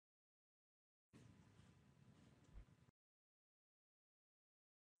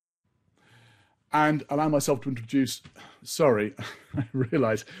and allow myself to introduce, sorry, I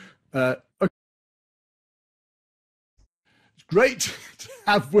realise, it's great to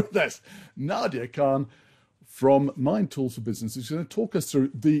have with us Nahdia Khan from Mind Tools for Business, who's going to talk us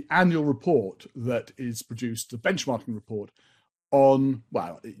through the annual report that is produced, the benchmarking report on,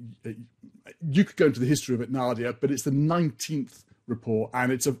 well, you could go into the history of it, Nahdia, but it's the 19th report,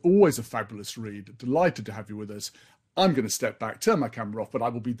 and it's always a fabulous read. Delighted to have you with us. I'm going to step back, turn my camera off, but I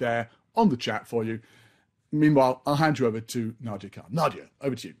will be there on the chat for you. Meanwhile, I'll hand you over to Nahdia Khan. Nahdia,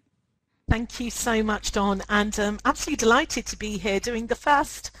 over to you. Thank you so much, Don, and absolutely delighted to be here doing the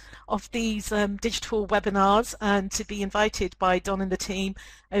first of these digital webinars and to be invited by Don and the team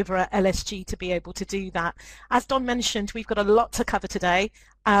over at LSG to be able to do that. As Don mentioned, we've got a lot to cover today.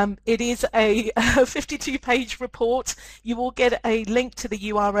 It is a 52-page report. You will get a link to the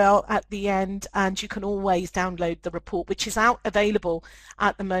URL at the end, and you can always download the report, which is available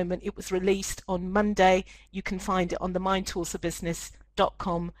at the moment. It was released on Monday. You can find it on the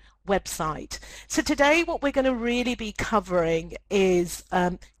mindtoolsforbusiness.com website. So today what we're going to really be covering is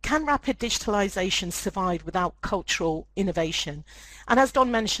can rapid digitalization survive without cultural innovation? And as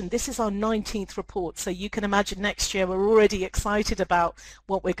Don mentioned, this is our 19th report, so you can imagine next year we're already excited about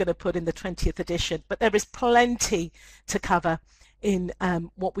what we're going to put in the 20th edition, but there is plenty to cover in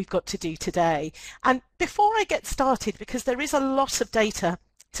what we've got to do today. And before I get started, because there is a lot of data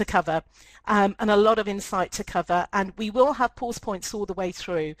to cover and a lot of insight to cover, and we will have pause points all the way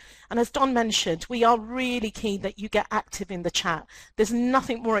through. And as Don mentioned, we are really keen that you get active in the chat. There's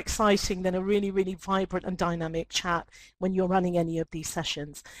nothing more exciting than a really, really vibrant and dynamic chat when you're running any of these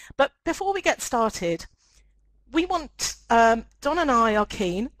sessions. But before we get started, we want, Don and I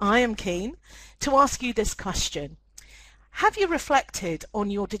am keen to ask you this question. Have you reflected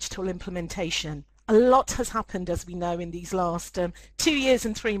on your digital implementation? A lot has happened, as we know, in these last 2 years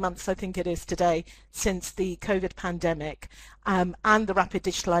and 3 months, I think it is today, since the COVID pandemic and the rapid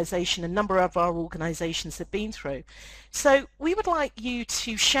digitalization a number of our organizations have been through. So we would like you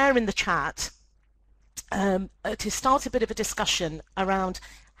to share in the chat to start a bit of a discussion around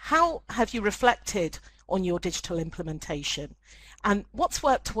how have you reflected on your digital implementation and what's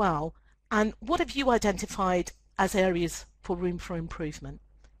worked well and what have you identified as areas for room for improvement.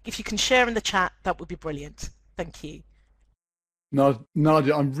 If you can share in the chat, that would be brilliant. Thank you.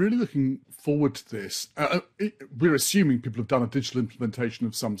 Nahdia, I'm really looking forward to this. We're assuming people have done a digital implementation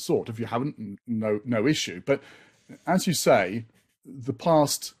of some sort. If you haven't, no issue. But as you say, the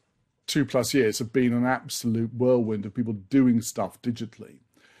past 2+ years have been an absolute whirlwind of people doing stuff digitally.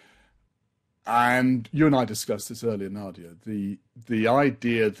 And you and I discussed this earlier, Nahdia, the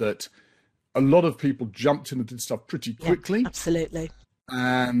idea that a lot of people jumped in and did stuff pretty quickly. Yeah, absolutely.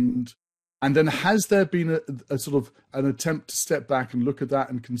 And then has there been a sort of an attempt to step back and look at that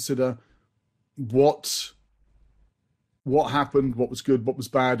and consider what happened, what was good, what was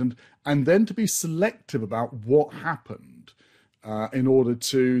bad, and then to be selective about what happened in order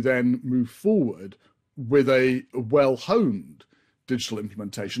to then move forward with a well-honed digital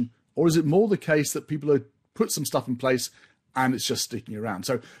implementation? Or is it more the case that people have put some stuff in place and it's just sticking around?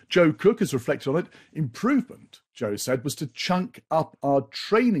 So Joe Cook has reflected on it. Improvement, Joe said, was to chunk up our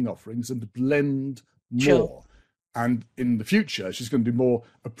training offerings and blend more. Sure. And in the future, she's going to do more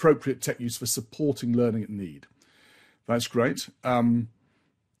appropriate tech use for supporting learning at need. That's great. Mohammed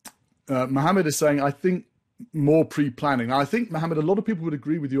is saying, I think more pre-planning. I think, Mohammed, a lot of people would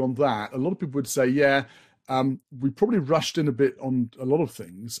agree with you on that. A lot of people would say, yeah, we probably rushed in a bit on a lot of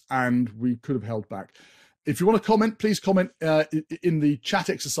things and we could have held back. If you want to comment, please comment in the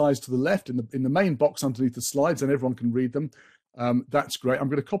chat exercise to the left, in the main box underneath the slides, and everyone can read them. That's great. I'm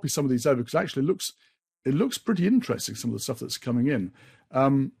going to copy some of these over because actually it looks pretty interesting, some of the stuff that's coming in.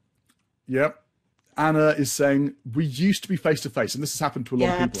 Yeah, Anna is saying, we used to be face-to-face, and this has happened to a lot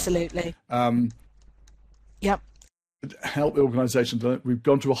of people. Absolutely. Yep. Help the organisation. We've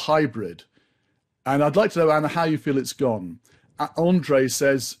gone to a hybrid. And I'd like to know, Anna, how you feel it's gone. Andre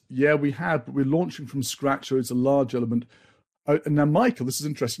says, yeah, we have, but we're launching from scratch, so it's a large element. And now, Michael, this is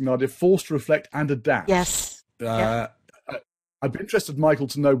interesting, Nahdia, forced to reflect and adapt. Yes. I'd be interested, Michael,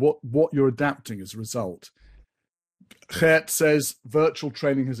 to know what you're adapting as a result. Gert says, virtual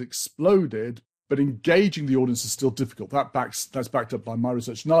training has exploded, but engaging the audience is still difficult. That's backed up by my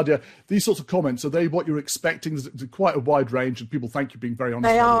research. Nahdia, these sorts of comments, are they what you're expecting? There's quite a wide range, and people thank you being very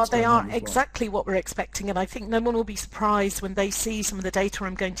honest. They are exactly what we're expecting, and I think no one will be surprised when they see some of the data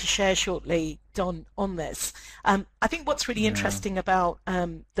I'm going to share shortly Don, on this. I think what's really Yeah. interesting about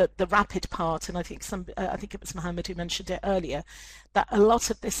the rapid part, and I think it was Mohammed who mentioned it earlier, that a lot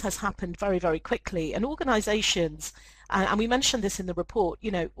of this has happened very, very quickly. And organisations, and we mentioned this in the report,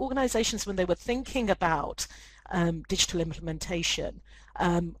 organisations when they were thinking about digital implementation,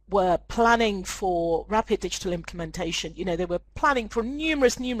 were planning for rapid digital implementation. They were planning for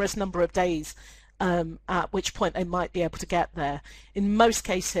numerous number of days, at which point they might be able to get there. In most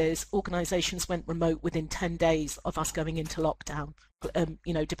cases, organisations went remote within 10 days of us going into lockdown,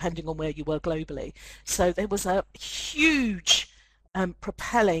 depending on where you were globally. So there was a huge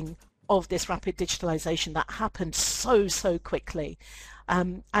propelling of this rapid digitalization that happened so quickly.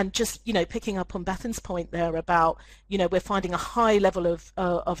 And just picking up on Bethan's point there about we're finding a high level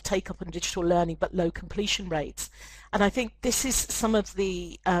of take up on digital learning but low completion rates, and I think this is some of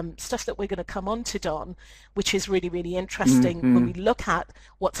the stuff that we're going to come on to, Don, which is really interesting when we look at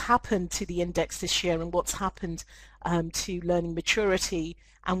what's happened to the index this year and what's happened to learning maturity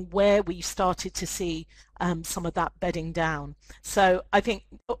and where we started to see some of that bedding down. So I think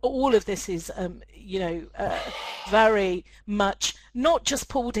all of this is, very much not just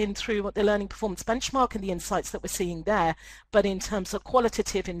pulled in through what the learning performance benchmark and the insights that we're seeing there, but in terms of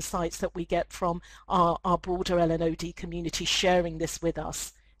qualitative insights that we get from our broader LNOD community sharing this with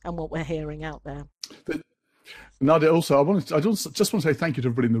us and what we're hearing out there. Nahdia, also, I just want to say thank you to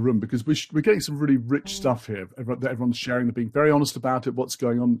everybody in the room, because we're getting some really rich stuff here. Everyone's sharing, they're being very honest about it, what's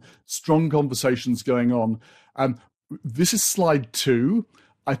going on, strong conversations going on. This is slide 2.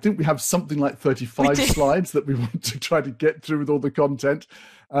 I think we have something like 35 slides that we want to try to get through with all the content.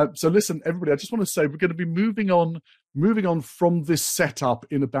 So listen, everybody, I just want to say we're going to be moving on from this setup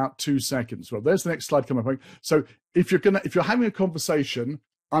in about 2 seconds. Well, there's the next slide coming up. So if you're having a conversation,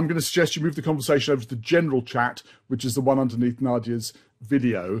 I'm going to suggest you move the conversation over to the general chat, which is the one underneath Nadia's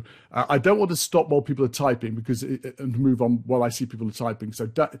video. I don't want to stop while people are typing and move on while I see people are typing. So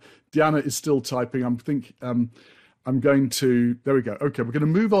Diana is still typing. I'm going to, there we go. Okay, we're going to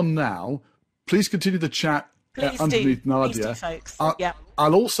move on now. Please continue the chat underneath Nahdia. Please do, folks. Yeah.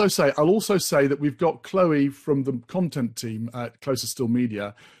 I'll also say that we've got Chloe from the content team at Closer Still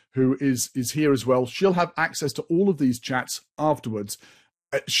Media, who is here as well. She'll have access to all of these chats afterwards.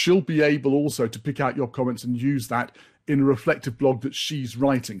 She'll be able also to pick out your comments and use that in a reflective blog that she's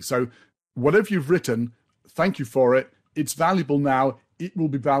writing. So whatever you've written, thank you for it. It's valuable now. It will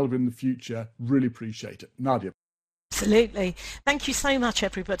be valuable in the future. Really appreciate it. Nahdia. Absolutely. Thank you so much,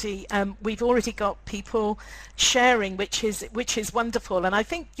 everybody. We've already got people sharing, which is wonderful. And I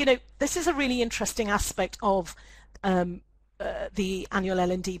think, this is a really interesting aspect of the annual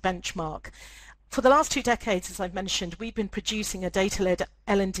L&D benchmark. For the last 2 decades, as I've mentioned, we've been producing a data-led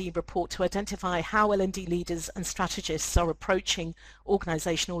L&D report to identify how L&D leaders and strategists are approaching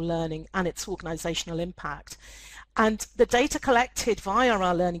organisational learning and its organisational impact. And the data collected via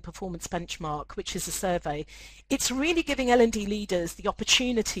our learning performance benchmark, which is a survey, it's really giving L&D leaders the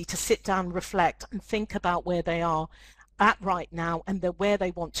opportunity to sit down, reflect and think about where they are at right now and where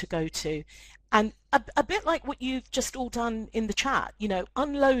they want to go to. And a bit like what you've just all done in the chat,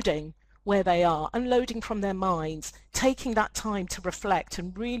 unloading where they are, unloading from their minds, taking that time to reflect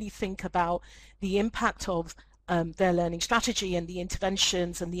and really think about the impact of their learning strategy and the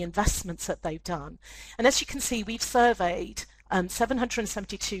interventions and the investments that they've done. And as you can see, we've surveyed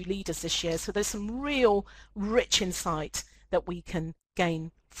 772 leaders this year, so there's some real rich insight that we can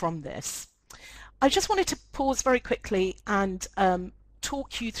gain from this. I just wanted to pause very quickly and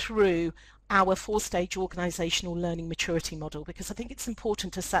talk you through our 4-stage organisational learning maturity model, because I think it's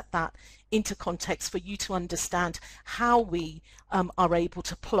important to set that into context for you to understand how we are able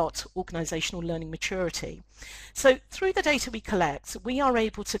to plot organisational learning maturity. So through the data we collect, we are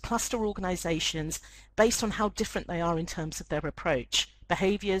able to cluster organisations based on how different they are in terms of their approach,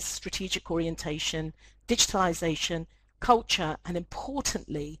 behaviours, strategic orientation, digitalisation, culture, and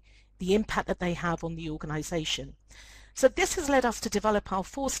importantly, the impact that they have on the organisation. So this has led us to develop our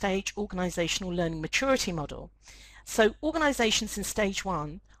 4-stage organisational learning maturity model. So organisations in stage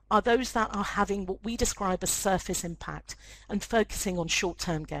 1 are those that are having what we describe as surface impact and focusing on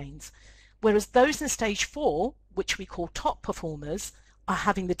short-term gains, whereas those in stage 4, which we call top performers, are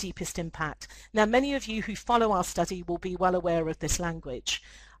having the deepest impact. Now, many of you who follow our study will be well aware of this language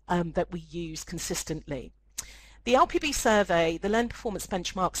that we use consistently. The LPB survey, the Learn Performance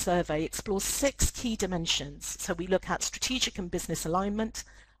Benchmark survey, explores 6 key dimensions. So we look at strategic and business alignment,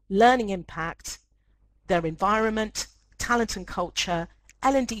 learning impact, their environment, talent and culture,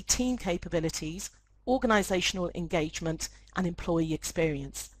 L&D team capabilities, organisational engagement, and employee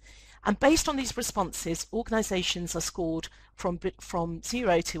experience. And based on these responses, organizations are scored from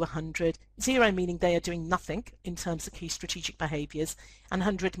 0 to 100, 0 meaning they are doing nothing in terms of key strategic behaviors, and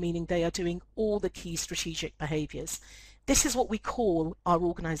 100 meaning they are doing all the key strategic behaviors. This is what we call our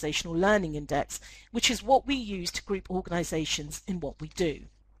organizational learning index, which is what we use to group organizations in what we do.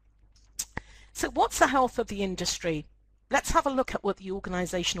 So what's the health of the industry? Let's have a look at what the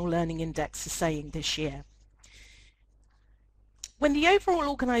organizational learning index is saying this year. When the overall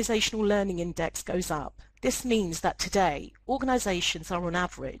organizational learning index goes up, this means that today organizations are on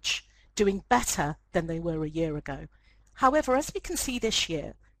average doing better than they were a year ago. However, as we can see this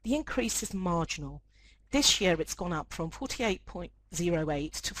year, the increase is marginal. This year it's gone up from 48.08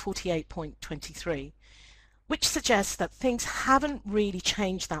 to 48.23, which suggests that things haven't really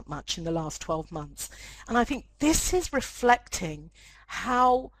changed that much in the last 12 months. And I think this is reflecting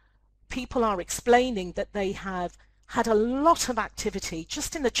how people are explaining that they have had a lot of activity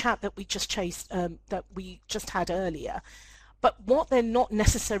just in the chat that we just had earlier, but what they're not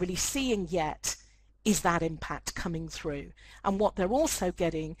necessarily seeing yet is that impact coming through. And what they're also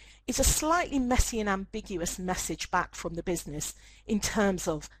getting is a slightly messy and ambiguous message back from the business in terms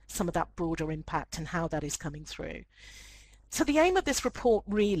of some of that broader impact and how that is coming through. So the aim of this report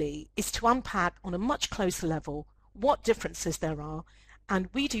really is to unpack on a much closer level what differences there are. And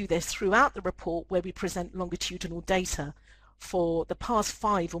we do this throughout the report where we present longitudinal data for the past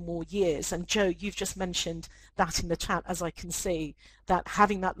 5 or more years. And Joe, you've just mentioned that in the chat, as I can see, that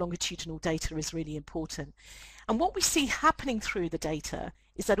having that longitudinal data is really important. And what we see happening through the data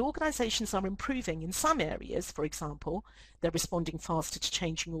is that organizations are improving in some areas. For example, they're responding faster to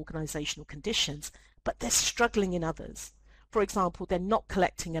changing organizational conditions, but they're struggling in others. For example, they're not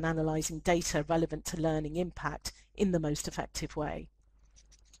collecting and analyzing data relevant to learning impact in the most effective way.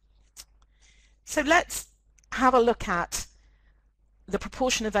 So let's have a look at the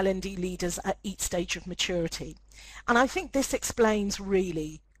proportion of L&D leaders at each stage of maturity. And I think this explains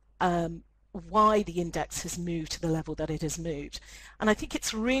really why the index has moved to the level that it has moved. And I think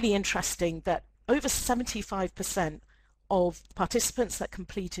it's really interesting that over 75% of participants that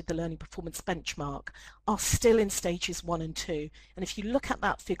completed the learning performance benchmark are still in stages 1 and 2. And if you look at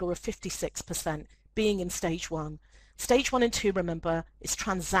that figure of 56% being in stage 1 and 2, remember, is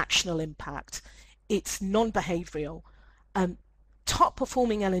transactional impact. It's non-behavioral. Top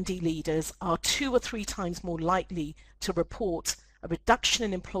performing L&D leaders are 2 or 3 times more likely to report a reduction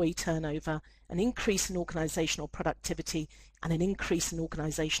in employee turnover, an increase in organizational productivity, and an increase in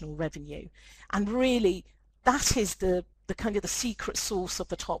organizational revenue. And really, that is the kind of the secret sauce of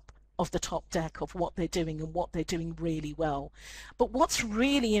the top deck of what they're doing and what they're doing really well. But what's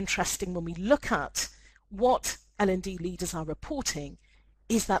really interesting when we look at what L&D leaders are reporting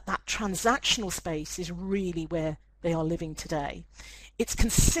is that transactional space is really where they are living today. It's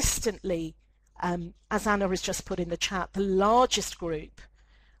consistently, as Anna has just put in the chat, the largest group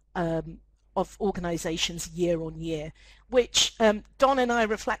of organizations year on year, which Don and I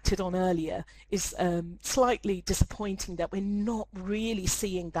reflected on earlier is slightly disappointing that we're not really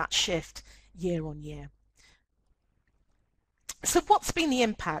seeing that shift year on year. So what's been the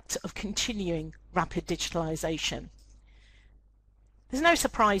impact of continuing rapid digitalization? There's no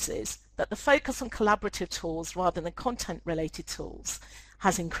surprises that the focus on collaborative tools rather than content-related tools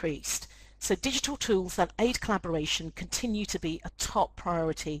has increased. So digital tools that aid collaboration continue to be a top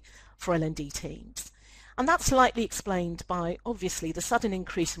priority for L&D teams. And that's likely explained by, obviously, the sudden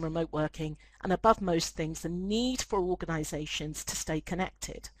increase in remote working and, above most things, the need for organizations to stay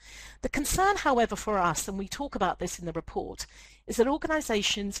connected. The concern, however, for us, and we talk about this in the report, is that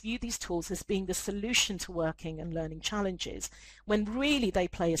organizations view these tools as being the solution to working and learning challenges, when really they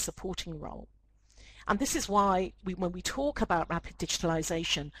play a supporting role. And this is why when we talk about rapid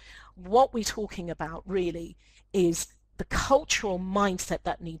digitalization, what we're talking about really is the cultural mindset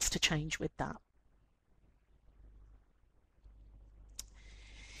that needs to change with that.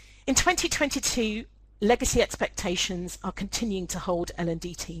 In 2022, legacy expectations are continuing to hold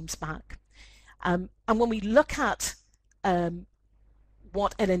L&D teams back. And when we look at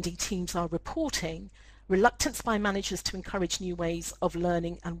what L&D teams are reporting, reluctance by managers to encourage new ways of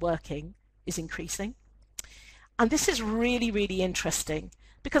learning and working is increasing. And this is really, really interesting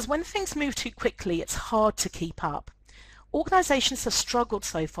because when things move too quickly, it's hard to keep up. Organizations have struggled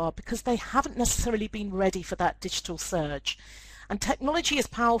so far because they haven't necessarily been ready for that digital surge. And technology is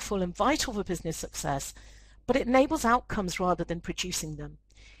powerful and vital for business success, but it enables outcomes rather than producing them.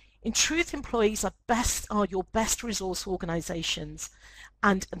 In truth, employees are your best resource organizations,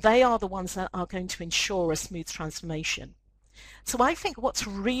 and they are the ones that are going to ensure a smooth transformation. So I think what's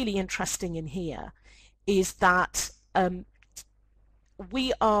really interesting in here is that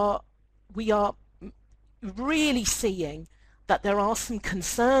we are we are really seeing that there are some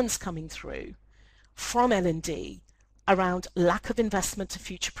concerns coming through from L&D around lack of investment to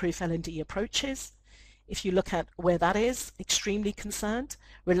future-proof L&D approaches. If you look at where that is, extremely concerned.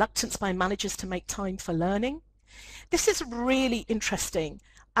 Reluctance by managers to make time for learning. This is really interesting,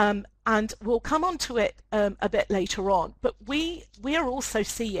 and we'll come on to it a bit later on, but we are also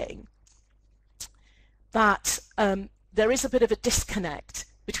seeing that there is a bit of a disconnect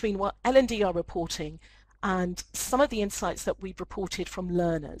between what L&D are reporting and some of the insights that we've reported from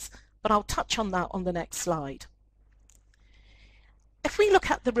learners, but I'll touch on that on the next slide. If we look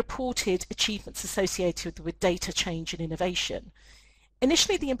at the reported achievements associated with data change and innovation,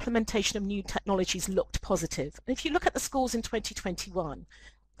 initially the implementation of new technologies looked positive. And if you look at the scores in 2021,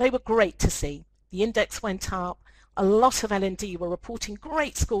 they were great to see. The index went up, a lot of L&D were reporting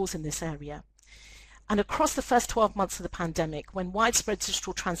great scores in this area. And across the first 12 months of the pandemic, when widespread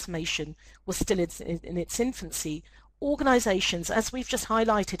digital transformation was still in its infancy, organizations, as we've just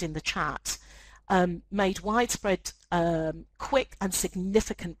highlighted in the chat, made widespread, quick and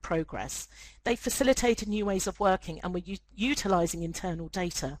significant progress. They facilitated new ways of working and were utilizing internal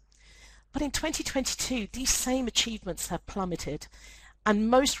data. But in 2022, these same achievements have plummeted, and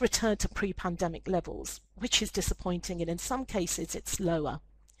most returned to pre-pandemic levels, which is disappointing, and in some cases it's lower.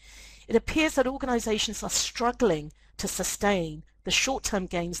 It appears that organizations are struggling to sustain the short-term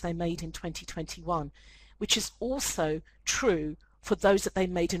gains they made in 2021, which is also true for those that they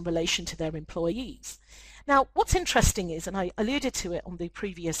made in relation to their employees. Now, what's interesting is, and I alluded to it on the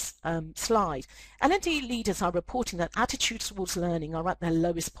previous slide, L&D leaders are reporting that attitudes towards learning are at their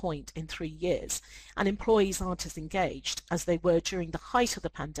lowest point in 3 years, and employees aren't as engaged as they were during the height of the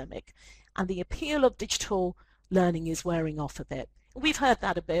pandemic, and the appeal of digital learning is wearing off a bit. We've heard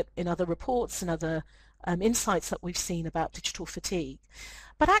that a bit in other reports and other insights that we've seen about digital fatigue.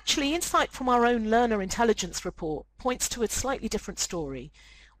 But actually, insight from our own learner intelligence report points to a slightly different story,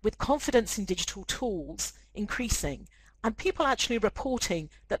 with confidence in digital tools increasing, and people actually reporting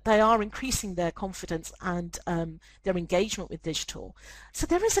that they are increasing their confidence and their engagement with digital. So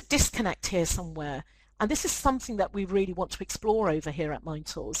there is a disconnect here somewhere, and this is something that we really want to explore over here at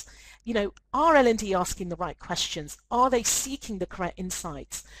Mindtools. You know, are L&D asking the right questions? Are they seeking the correct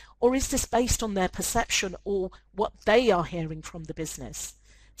insights? Or is this based on their perception or what they are hearing from the business?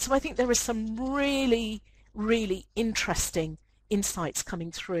 So I think there is some really, really interesting insights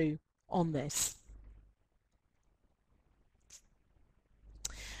coming through on this.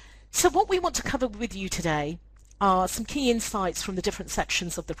 So what we want to cover with you today are some key insights from the different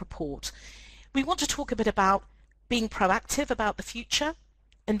sections of the report. We want to talk a bit about being proactive about the future,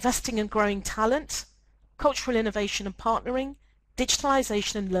 investing in growing talent, cultural innovation and partnering,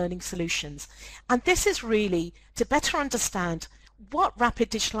 digitalization and learning solutions. And this is really to better understand what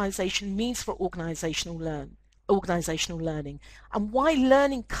rapid digitalization means for organizational learning and why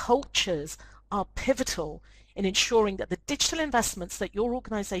learning cultures are pivotal in ensuring that the digital investments that your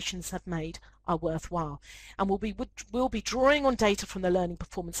organizations have made are worthwhile. And we'll be drawing on data from the Learning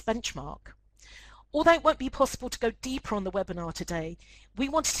Performance Benchmark. Although it won't be possible to go deeper on the webinar today, we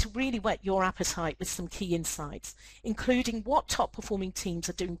wanted to really whet your appetite with some key insights, including what top performing teams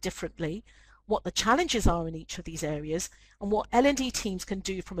are doing differently, what the challenges are in each of these areas, and what L&D teams can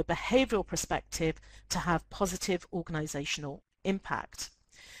do from a behavioural perspective to have positive organisational impact.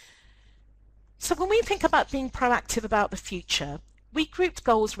 So when we think about being proactive about the future, we grouped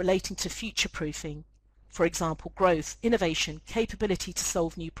goals relating to future-proofing, for example, growth, innovation, capability to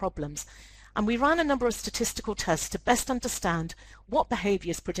solve new problems, and we ran a number of statistical tests to best understand what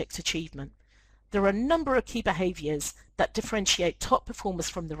behaviours predict achievement. There are a number of key behaviours that differentiate top performers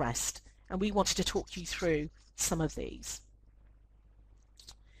from the rest, and we wanted to talk you through some of these.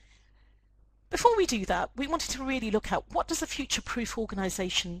 Before we do that, we wanted to really look at what does a future-proof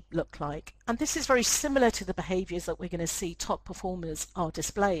organisation look like, and this is very similar to the behaviours that we're going to see top performers are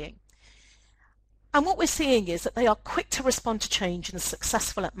displaying. And what we're seeing is that they are quick to respond to change and are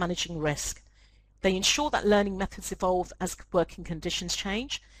successful at managing risk. They ensure that learning methods evolve as working conditions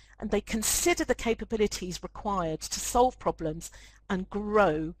change, and they consider the capabilities required to solve problems and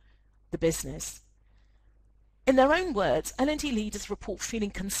grow the business. In their own words, L&D leaders report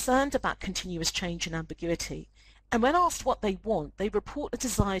feeling concerned about continuous change and ambiguity. And when asked what they want, they report a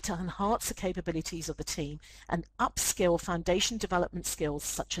desire to enhance the capabilities of the team and upskill foundation development skills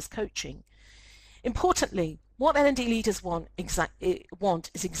such as coaching. Importantly, what L&D leaders want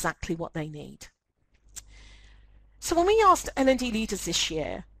is exactly what they need. So when we asked L&D leaders this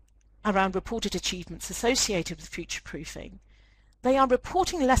year around reported achievements associated with future-proofing, they are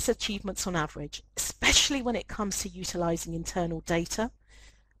reporting less achievements on average, especially when it comes to utilising internal data,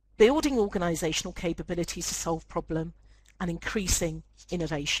 building organizational capabilities to solve problems, and increasing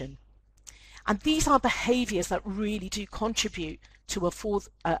innovation. And these are behaviors that really do contribute to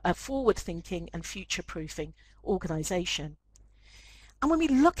a forward-thinking and future-proofing organization. And when we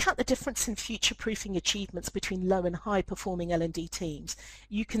look at the difference in future-proofing achievements between low and high-performing L&D teams,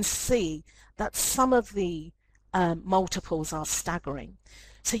 you can see that some of the multiples are staggering.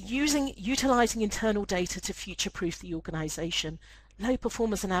 So utilizing internal data to future-proof the organization, low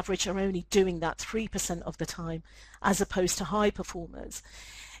performers on average are only doing that 3% of the time, as opposed to high performers.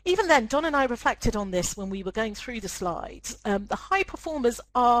 Even then, Don and I reflected on this when we were going through the slides. The high performers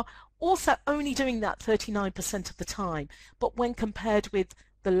are also only doing that 39% of the time, but when compared with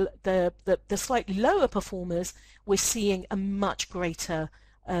the slightly lower performers, we're seeing a much greater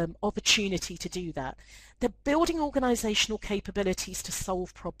opportunity to do that. They're building organizational capabilities to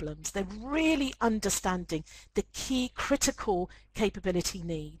solve problems. They're really understanding the key critical capability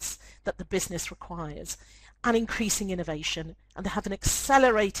needs that the business requires, and increasing innovation, and they have an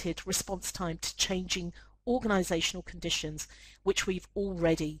accelerated response time to changing organizational conditions, which we've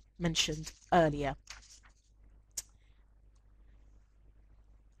already mentioned earlier.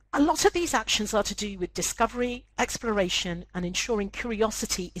 A lot of these actions are to do with discovery, exploration, and ensuring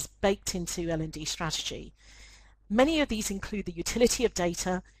curiosity is baked into L&D strategy. Many of these include the utility of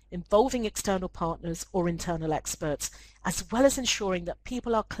data, involving external partners or internal experts, as well as ensuring that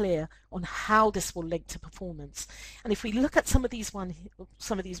people are clear on how this will link to performance. And if we look at some of these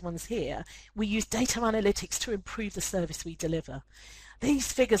ones here, we use data analytics to improve the service we deliver.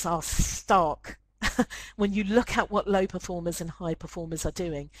 These figures are stark when you look at what low performers and high performers are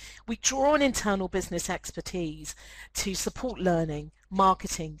doing. We draw on internal business expertise to support learning,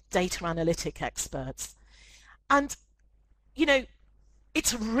 marketing, data analytic experts. And, you know,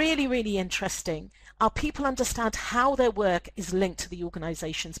 it's really, really interesting. Our people understand how their work is linked to the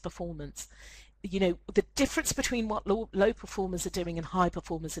organization's performance. You know, the difference between what low performers are doing and high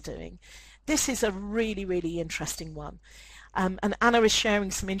performers are doing. This is a really, really interesting one. And Anna is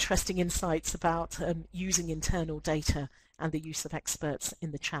sharing some interesting insights about using internal data and the use of experts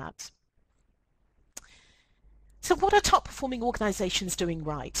in the chat. So what are top performing organizations doing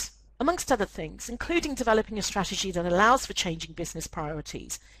right? Amongst other things, including developing a strategy that allows for changing business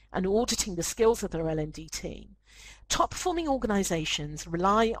priorities and auditing the skills of their L&D team. Top-performing organizations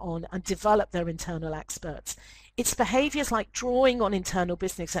rely on and develop their internal experts. It's behaviors like drawing on internal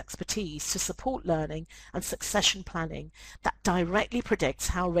business expertise to support learning and succession planning that directly predicts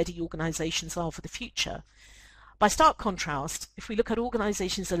how ready organizations are for the future. By stark contrast, if we look at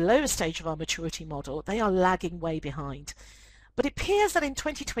organizations at a lower stage of our maturity model, they are lagging way behind. But it appears that in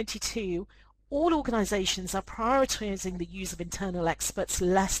 2022, all organizations are prioritizing the use of internal experts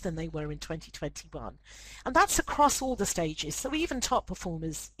less than they were in 2021. And that's across all the stages, so even top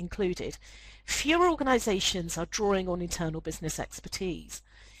performers included. Fewer organizations are drawing on internal business expertise,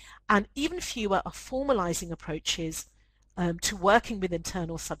 and even fewer are formalizing approaches to working with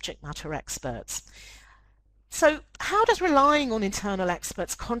internal subject matter experts. So how does relying on internal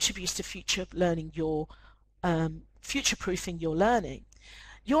experts contribute to future-proofing your learning?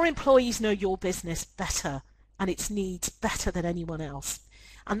 Your employees know your business better and its needs better than anyone else.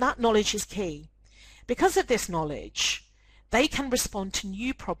 And that knowledge is key. Because of this knowledge, they can respond to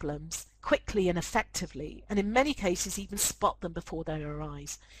new problems quickly and effectively, and in many cases even spot them before they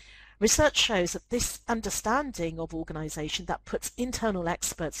arise. Research shows that this understanding of organization that puts internal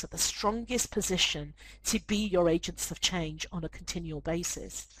experts at the strongest position to be your agents of change on a continual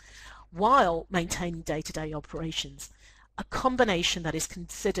basis, while maintaining day-to-day operations, a combination that is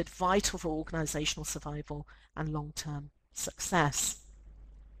considered vital for organizational survival and long-term success.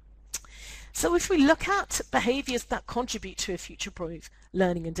 So if we look at behaviors that contribute to a future-proof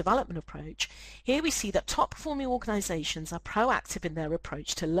learning and development approach, here we see that top-performing organizations are proactive in their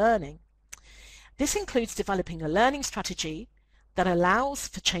approach to learning. This includes developing a learning strategy that allows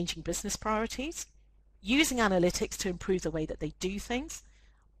for changing business priorities, using analytics to improve the way that they do things,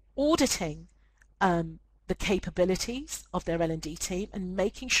 auditing the capabilities of their L&D team, and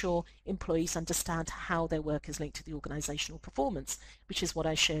making sure employees understand how their work is linked to the organizational performance, which is what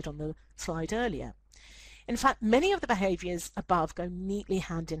I shared on the slide earlier. In fact, many of the behaviors above go neatly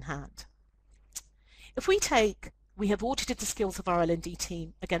hand in hand. If we have audited the skills of our L&D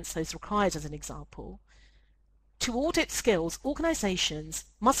team against those required as an example. To audit skills, organizations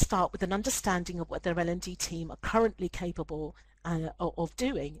must start with an understanding of what their L&D team are currently capable of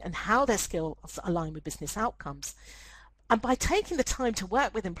doing and how their skills align with business outcomes. And by taking the time to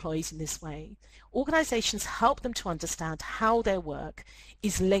work with employees in this way, organizations help them to understand how their work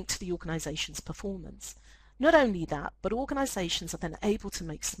is linked to the organization's performance. Not only that, but organisations are then able to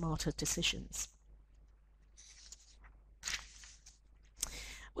make smarter decisions.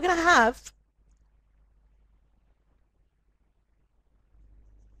 We're going to have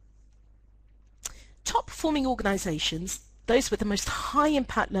top performing organisations, those with the most high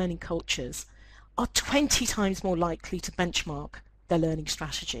impact learning cultures, are 20 times more likely to benchmark their learning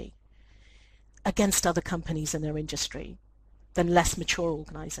strategy against other companies in their industry than less mature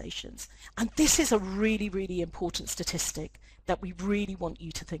organisations. And this is a really, really important statistic that we really want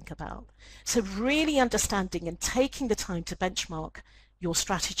you to think about. So really understanding and taking the time to benchmark your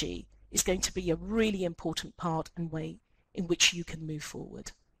strategy is going to be a really important part and way in which you can move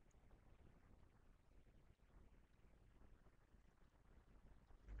forward.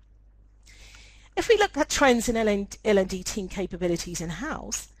 If we look at trends in L&D team capabilities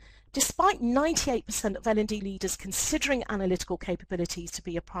in-house, despite 98% of L&D leaders considering analytical capabilities to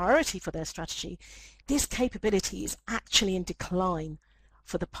be a priority for their strategy, this capability is actually in decline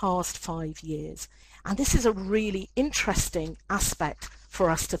for the past 5 years. And this is a really interesting aspect for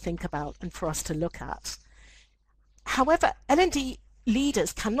us to think about and for us to look at. However, L&D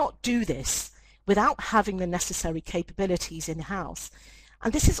leaders cannot do this without having the necessary capabilities in-house.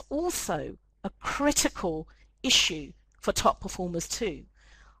 And this is also a critical issue for top performers too.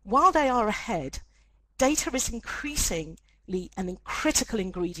 While they are ahead, data is increasingly a critical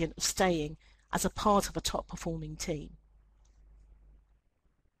ingredient of staying as a part of a top performing team.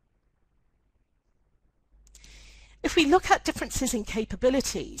 If we look at differences in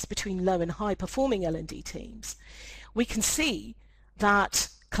capabilities between low and high performing L&D teams, we can see that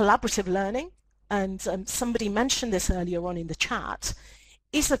collaborative learning, and somebody mentioned this earlier on in the chat,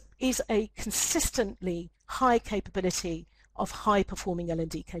 is a consistently high capability of high-performing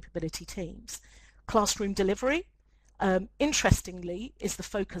L&D capability teams. Classroom delivery, interestingly, is the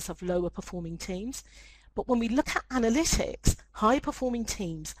focus of lower-performing teams. But when we look at analytics, high-performing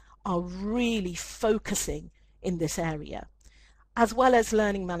teams are really focusing in this area, as well as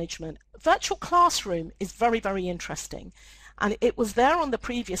learning management. Virtual classroom is very, very interesting. And it was there on the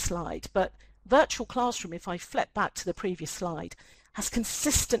previous slide, but virtual classroom, if I flip back to the previous slide, has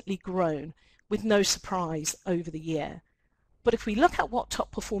consistently grown with no surprise over the year. But if we look at what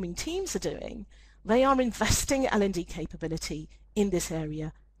top performing teams are doing, they are investing L&D capability in this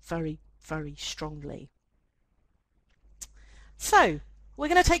area very, very strongly. So we're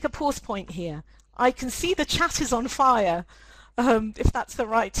going to take a pause point here. I can see the chat is on fire, if that's the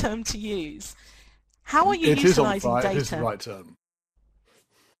right term to use. How are you utilising data? It is the right term.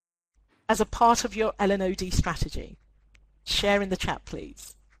 As a part of your L&OD strategy? Share in the chat,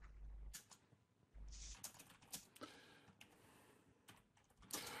 please.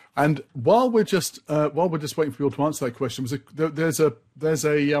 And while we're just waiting for you all to answer that question, there's a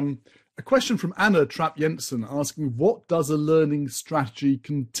question from Anna Trapp Jensen asking, what does a learning strategy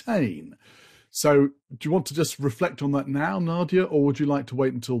contain? So do you want to just reflect on that now, Nahdia, or would you like to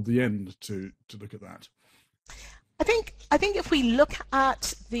wait until the end to look at that? I think if we look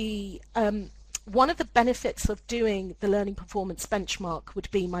at the one of the benefits of doing the learning performance benchmark would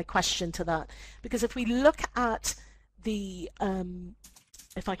be my question to that, because if we look at the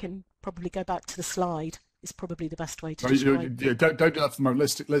if I can probably go back to the slide, is probably the best way to describe it. Don't do that for the moment.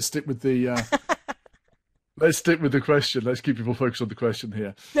 Let's stick with the let's stick with the question. Let's keep people focused on the question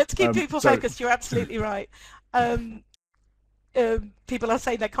here. Let's keep people focused. You're absolutely right. People are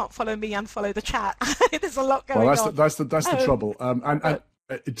saying they can't follow me and follow the chat. There's a lot going on. That's the trouble.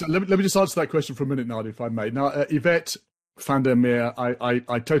 Let me just answer that question for a minute, Nahdia, if I may. Now, Yvette van der Meer,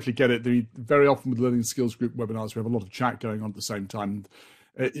 I totally get it. Very often with Learning Skills Group webinars, we have a lot of chat going on at the same time.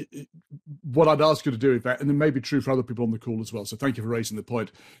 What I'd ask you to do, Yvette, and it may be true for other people on the call as well, so thank you for raising the point.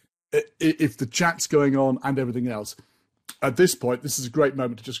 If the chat's going on and everything else, at this point, this is a great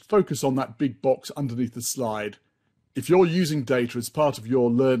moment to just focus on that big box underneath the slide. If you're using data as part of your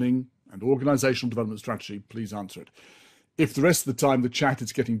learning and organizational development strategy, please answer it. If the rest of the time the chat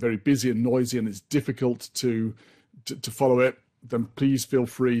is getting very busy and noisy and it's difficult to follow it, then please feel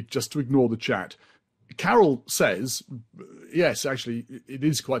free just to ignore the chat. Carol says, yes, actually, it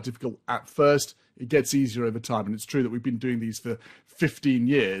is quite difficult at first. It gets easier over time. And it's true that we've been doing these for 15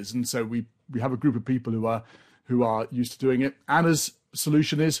 years. And so we have a group of people who are used to doing it. Anna's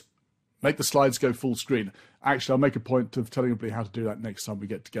solution is make the slides go full screen. Actually, I'll make a point of telling everybody how to do that next time we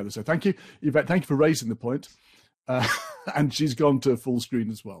get together. So thank you, Yvette. Thank you for raising the point. And she's gone to full screen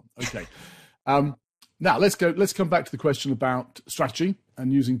as well. Okay. Now let's come back to the question about strategy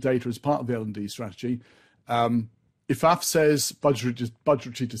and using data as part of the L&D strategy. Ifaf says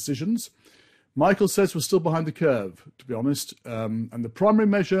budgetary decisions. Michael says we're still behind the curve, to be honest, and the primary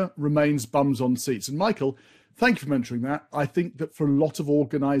measure remains bums on seats. And Michael, thank you for mentioning that. I think that for a lot of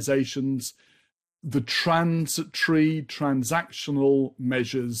organizations, the transitory, transactional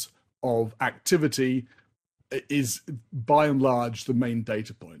measures of activity is by and large the main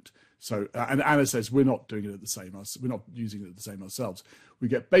data point. So, and Anna says we're not doing it at the same, we're not using it at the same ourselves. We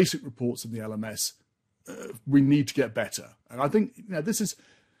get basic reports in the LMS. We need to get better. And I think this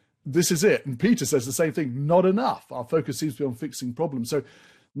is it. And Peter says the same thing, not enough. Our focus seems to be on fixing problems. So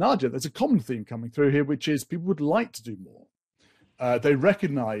Nahdia, there's a common theme coming through here, which is people would like to do more. They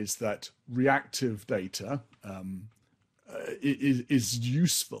recognize that reactive data is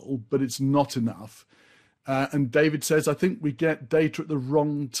useful, but it's not enough. And David says, I think we get data at the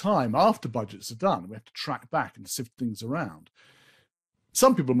wrong time, after budgets are done. We have to track back and sift things around.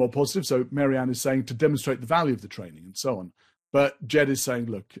 Some people are more positive. So Marianne is saying to demonstrate the value of the training and so on. But Jed is saying,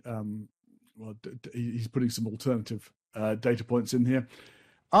 look, well, he's putting some alternative data points in here.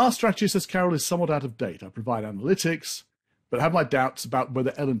 Our strategy, says Carol, is somewhat out of date. I provide analytics, but I have my doubts about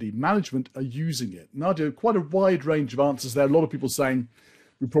whether L&D management are using it. Nahdia, quite a wide range of answers there. A lot of people saying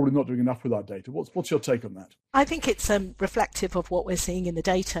we're probably not doing enough with our data. What's your take on that? I think it's reflective of what we're seeing in the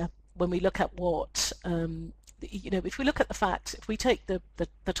data when we look at what, if we look at the fact, if we take the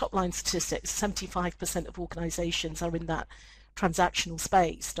top line statistics, 75% of organizations are in that transactional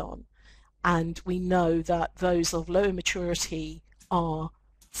space, Don, and we know that those of lower maturity are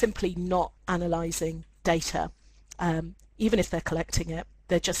simply not analyzing data. Even if they're collecting it,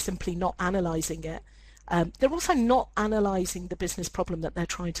 they're just simply not analyzing it. They're also not analyzing the business problem that they're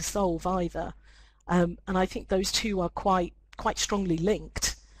trying to solve either. And I think those two are quite strongly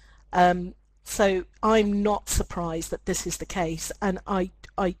linked. So I'm not surprised that this is the case. And I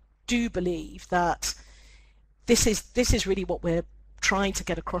do believe that this is really what we're trying to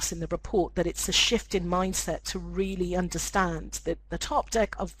get across in the report, that it's a shift in mindset to really understand that the top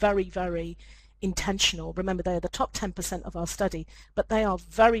deck are very, very intentional. Remember, they're the top 10% of our study, but they are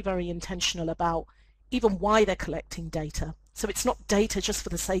very, very intentional about even why they're collecting data. So it's not data just for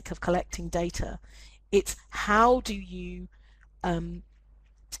the sake of collecting data. It's how do you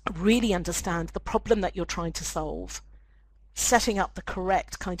really understand the problem that you're trying to solve, setting up the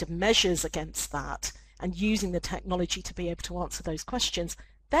correct kind of measures against that, and using the technology to be able to answer those questions,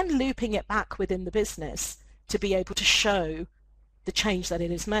 then looping it back within the business to be able to show the change that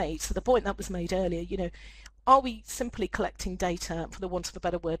it has made. So the point that was made earlier, are we simply collecting data, for the want of a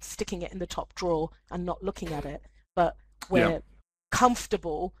better word, sticking it in the top drawer and not looking at it, but we're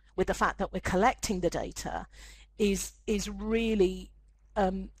comfortable with the fact that we're collecting the data is really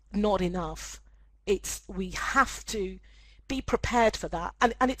not enough. We have to be prepared for that.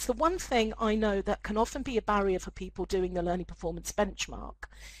 And it's the one thing I know that can often be a barrier for people doing the learning performance benchmark.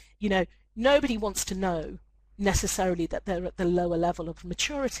 Nobody wants to know necessarily that they're at the lower level of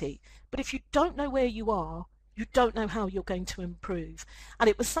maturity. But if you don't know where you are, you don't know how you're going to improve. And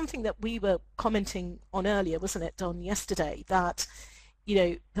it was something that we were commenting on earlier, wasn't it, Don, yesterday, that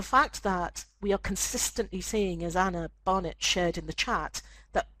the fact that we are consistently seeing, as Anna Barnett shared in the chat,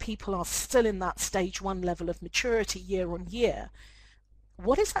 that people are still in that stage 1 level of maturity year on year.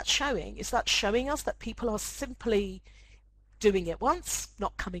 What is that showing? Is that showing us that people are simply doing it once,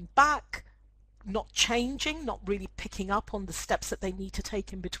 not coming back, not changing, not really picking up on the steps that they need to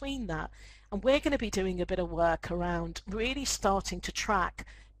take in between that? And we're going to be doing a bit of work around really starting to track,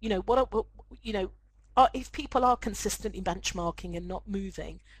 if people are consistently benchmarking and not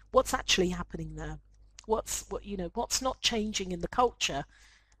moving, what's actually happening there? What's not changing in the culture,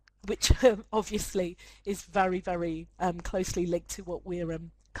 which obviously is very, very closely linked to what we're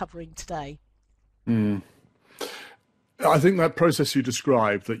covering today. I think that process you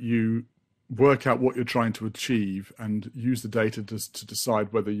described, that you work out what you're trying to achieve and use the data to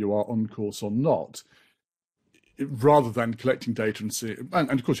decide whether you are on course or not, rather than collecting data and see.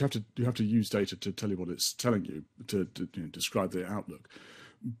 And of course, you have to use data to tell you what it's telling you, to describe the outlook.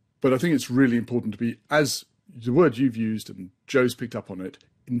 But I think it's really important to be, as the word you've used and Joe's picked up on it,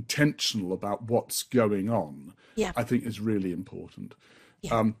 intentional about what's going on. Yeah, I think is really important.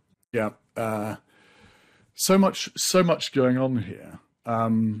 Yeah. So much going on here.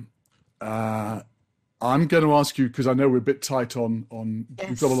 I'm going to ask you, because I know we're a bit tight on Yes.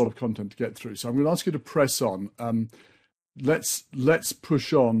 We've got a lot of content to get through, so I'm going to ask you to press on. Let's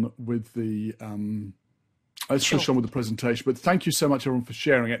push on with the push on with the presentation. But thank you so much, everyone, for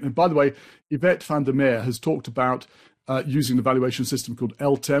sharing it. And by the way, Yvette van der Meer has talked about using an evaluation system called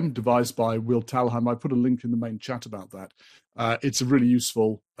LTEM, devised by Will Talheim. I put a link in the main chat about that. It's a really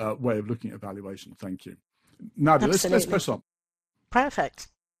useful way of looking at evaluation. Thank you. Nahdia, let's press on. Perfect.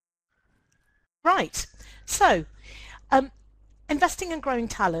 Right. So, um, investing and growing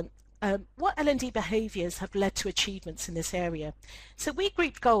talent. What L&D behaviours have led to achievements in this area? So we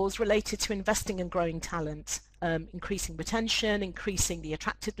grouped goals related to investing and growing talent, increasing retention, increasing the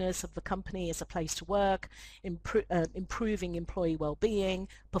attractiveness of the company as a place to work, improving employee well-being,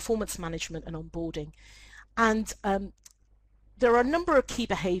 performance management and onboarding. And there are a number of key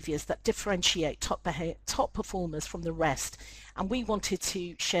behaviours that differentiate top performers from the rest, and we wanted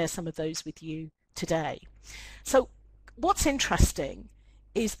to share some of those with you today. So what's interesting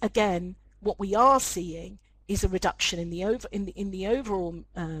is, again, what we are seeing is a reduction in the overall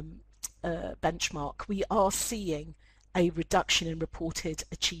benchmark. We are seeing a reduction in reported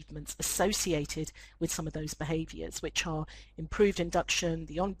achievements associated with some of those behaviours, which are improved induction,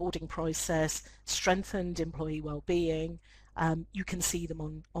 the onboarding process, strengthened employee well-being. You can see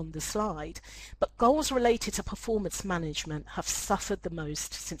them on the slide. But goals related to performance management have suffered the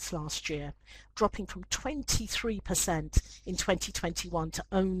most since last year, dropping from 23% in 2021 to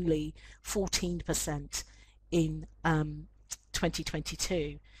only 14% in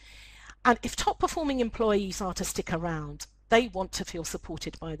 2022. And if top performing employees are to stick around, they want to feel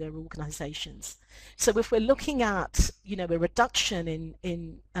supported by their organisations. So if we're looking at, a reduction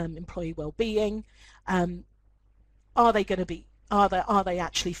in employee well-being, are they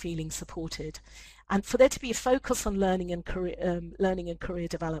actually feeling supported? And for there to be a focus on learning and career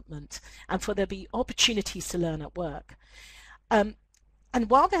development, and for there to be opportunities to learn at work. And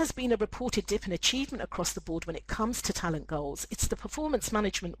while there has been a reported dip in achievement across the board when it comes to talent goals, it's the performance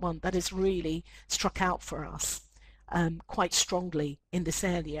management one that has really struck out for us quite strongly in this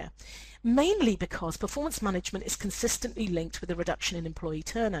area, mainly because performance management is consistently linked with a reduction in employee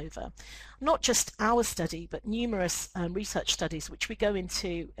turnover. Not just our study, but numerous research studies, which we go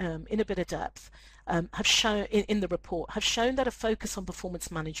into in a bit of depth, have shown in the report, have shown that a focus on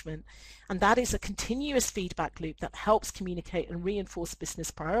performance management, and that is a continuous feedback loop that helps communicate and reinforce business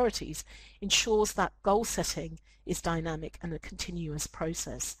priorities, ensures that goal setting is dynamic and a continuous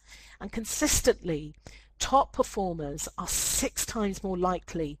process. And consistently, top performers are 6 times more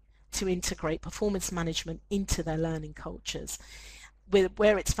likely to integrate performance management into their learning cultures.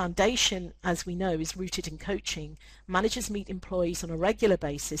 Where its foundation, as we know, is rooted in coaching, managers meet employees on a regular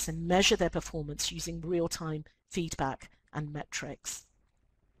basis and measure their performance using real-time feedback and metrics.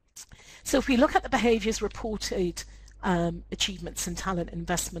 So if we look at the behaviours reported achievements and talent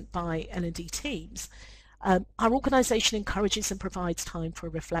investment by L&D teams, our organisation encourages and provides time for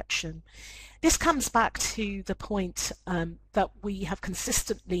reflection. This comes back to the point that we have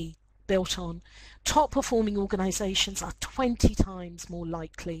consistently built on. Top performing organisations are 20 times more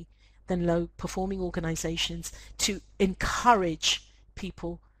likely than low performing organisations to encourage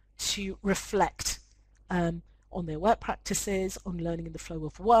people to reflect on their work practices, on learning in the flow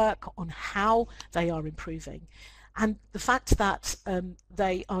of work, on how they are improving. And the fact that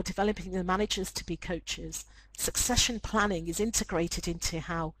they are developing their managers to be coaches, succession planning is integrated into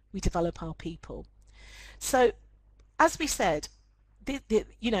how we develop our people. So, as we said, the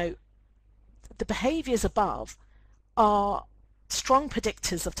behaviours above are strong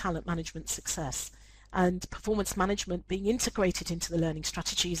predictors of talent management success, and performance management being integrated into the learning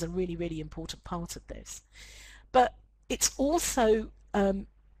strategy is a really, really important part of this. But it's also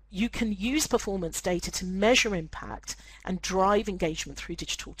you can use performance data to measure impact and drive engagement through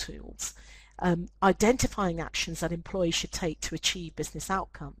digital tools, identifying actions that employees should take to achieve business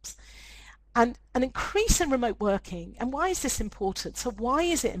outcomes. And an increase in remote working, and why is this important? So why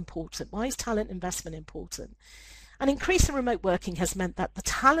is it important? Why is talent investment important? An increase in remote working has meant that the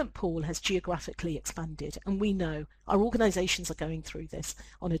talent pool has geographically expanded, and we know our organisations are going through this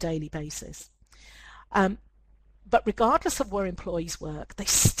on a daily basis. But regardless of where employees work, they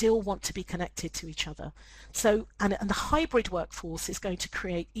still want to be connected to each other. So, and the hybrid workforce is going to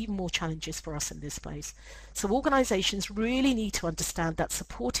create even more challenges for us in this space. So organizations really need to understand that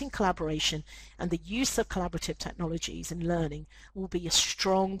supporting collaboration and the use of collaborative technologies in learning will be a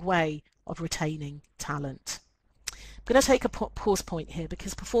strong way of retaining talent. I'm going to take a pause point here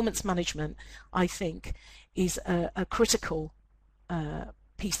because performance management, I think, is a critical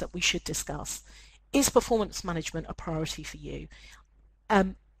piece that we should discuss. Is performance management a priority for you?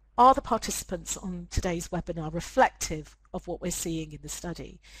 Are the participants on today's webinar reflective of what we're seeing in the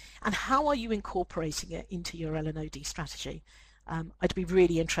study? And how are you incorporating it into your L&OD strategy? I'd be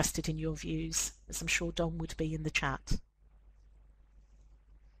really interested in your views, as I'm sure Don would be in the chat.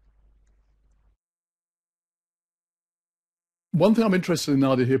 One thing I'm interested in,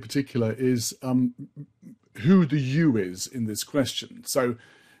 Nahdia, here in particular is who the you is in this question. So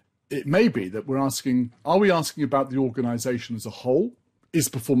it may be that we're asking, are we asking about the organization as a whole is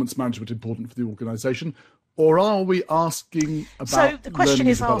performance management important for the organization? Or are we asking about So the question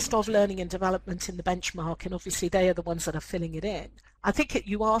is asked development? of learning and development in the benchmark, and obviously they are the ones that are filling it in. I think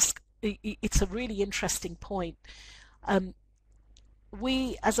you ask, it's a really interesting point. Um,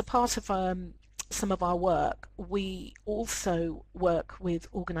 we, as a part of some of our work, we also work with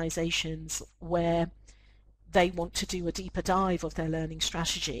organizations where they want to do a deeper dive of their learning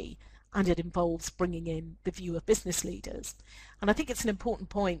strategy, and it involves bringing in the view of business leaders. And I think it's an important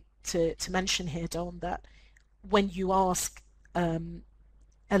point to mention here, Don, that when you ask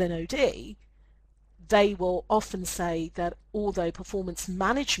LNOD, they will often say that although performance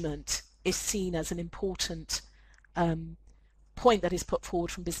management is seen as an important point that is put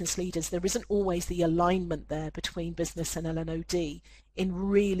forward from business leaders, there isn't always the alignment there between business and LNOD in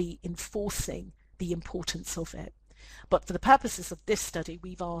really enforcing the importance of it. But for the purposes of this study,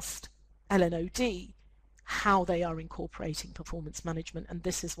 we've asked LNOD how they are incorporating performance management, and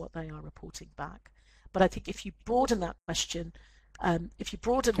this is what they are reporting back. But I think if you broaden that question, if you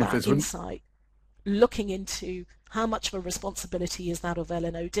broaden that insight, looking into how much of a responsibility is that of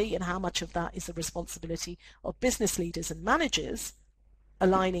LNOD and how much of that is the responsibility of business leaders and managers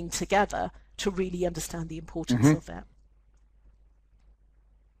aligning together to really understand the importance of it.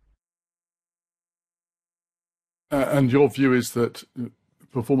 And your view is that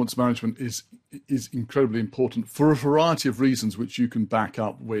performance management is incredibly important for a variety of reasons, which you can back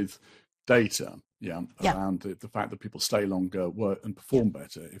up with data, around the fact that people stay longer, work and perform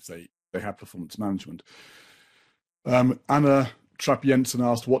better if they have performance management. Anna Trapp-Jensen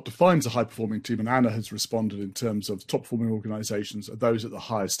asked what defines a high-performing team, and Anna has responded in terms of top-performing organizations are those at the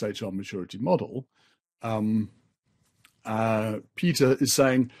highest stage of our maturity model. Peter is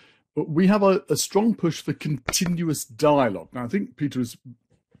saying, we have a strong push for continuous dialogue. Now, I think Peter is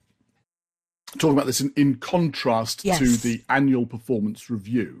talking about this in contrast to the annual performance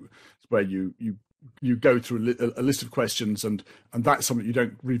review, where you go through a list of questions and that's something you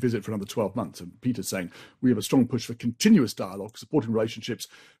don't revisit for another 12 months. And Peter's saying we have a strong push for continuous dialogue, supporting relationships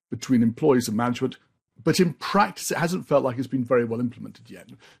between employees and management. But in practice, it hasn't felt like it's been very well implemented yet.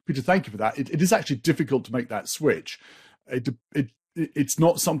 Peter, thank you for that. It is actually difficult to make that switch. It's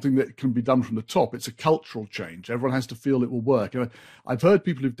not something that can be done from the top. It's a cultural change. Everyone has to feel it will work. And I've heard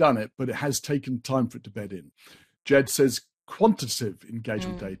people who've done it, but it has taken time for it to bed in. Jed says quantitative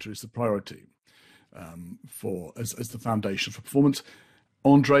engagement data is the priority as the foundation for performance.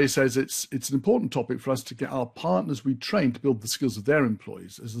 Andre says it's an important topic for us to get our partners we train to build the skills of their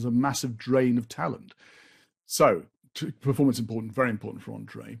employees, as there's a massive drain of talent. So performance important, very important for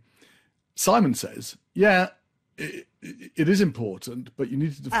Andre. Simon says, it is important, but you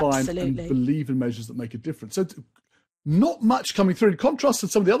need to define and believe in measures that make a difference. So not much coming through, in contrast to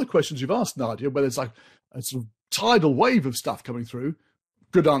some of the other questions you've asked, Nahdia, where there's like a sort of tidal wave of stuff coming through.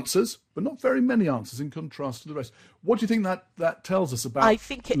 Good answers, but not very many answers in contrast to the rest. What do you think that tells us about? I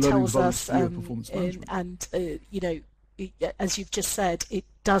think it tells us, performance management? As you've just said, it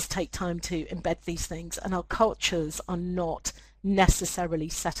does take time to embed these things, and our cultures are not necessarily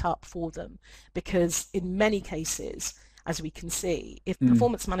set up for them, because in many cases, as we can see, if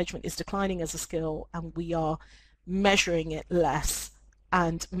performance management is declining as a skill and we are measuring it less,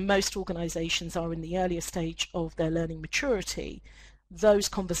 and most organizations are in the earlier stage of their learning maturity, those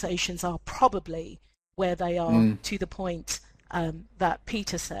conversations are probably where they are to the point that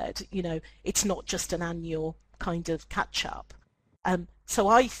Peter said, it's not just an annual kind of catch up. So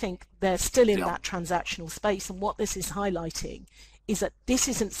I think they're still in that transactional space. And what this is highlighting is that this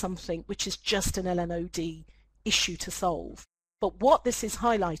isn't something which is just an LNOD issue to solve. But what this is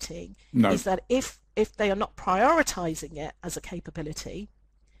highlighting is that if they are not prioritizing it as a capability,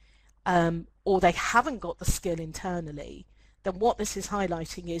 or they haven't got the skill internally, then what this is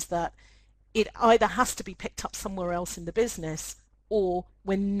highlighting is that it either has to be picked up somewhere else in the business, or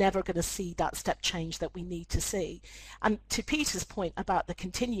we're never going to see that step change that we need to see. And to Peter's point about the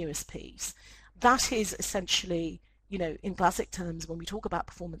continuous piece, that is essentially, in classic terms, when we talk about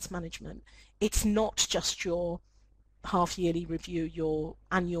performance management, it's not just your half-yearly review, your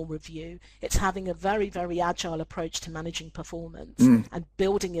annual review. It's having a very, very agile approach to managing performance and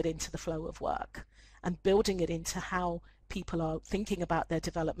building it into the flow of work and building it into how people are thinking about their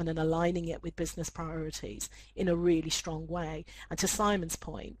development and aligning it with business priorities in a really strong way. And to Simon's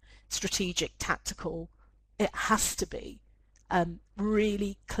point, strategic, tactical, it has to be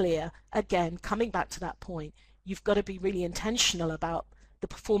really clear. Again, coming back to that point, you've got to be really intentional about the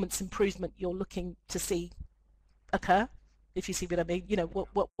performance improvement you're looking to see occur, if you see what I mean.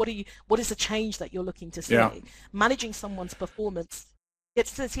 What is the change that you're looking to see? Managing someone's performance,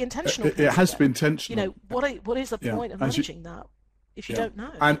 it's the intentional piece. It has to be intentional. What is the point of managing that? if you Yeah, don't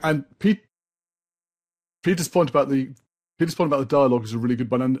know. and Peter's point about the dialogue is a really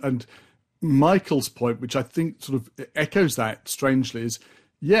good one, and Michael's point, which I think sort of echoes that strangely, is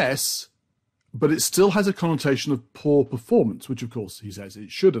yes, but it still has a connotation of poor performance, which of course he says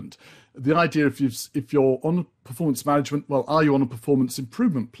it shouldn't. The idea if you're on performance management, well, are you on a performance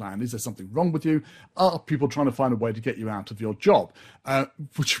improvement plan? Is there something wrong with you? Are people trying to find a way to get you out of your job?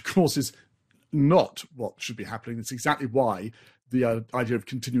 Which of course is not what should be happening. It's exactly why the idea of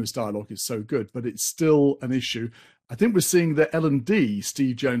continuous dialogue is so good, but it's still an issue. I think we're seeing that L&D,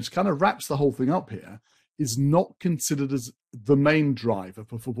 Steve Jones, kind of wraps the whole thing up here, is not considered as the main driver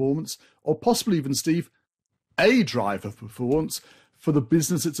for performance, or possibly even, Steve, a driver for performance for the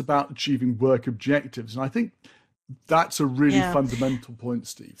business. It's about achieving work objectives. And I think that's a really Yeah. fundamental point,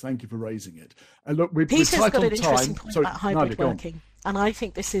 Steve. Thank you for raising it. And look, we're Peter's tight got on an interesting time. point Sorry, about Nahdia, hybrid go on. working, and I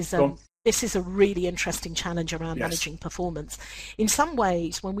think Go on. this is a really interesting challenge around Yes. managing performance. In some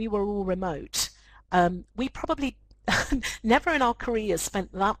ways, when we were all remote, we probably never in our careers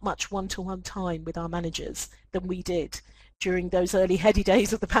spent that much one-to-one time with our managers than we did during those early heady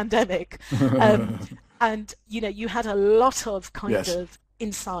days of the pandemic. And you had a lot of kind Yes. of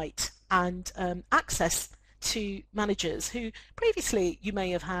insight and access to managers who previously you may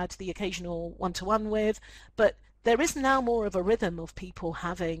have had the occasional one-to-one with, but there is now more of a rhythm of people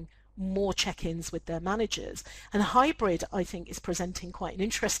having more check-ins with their managers. And hybrid, I think, is presenting quite an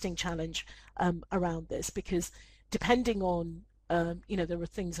interesting challenge around this, because depending on there are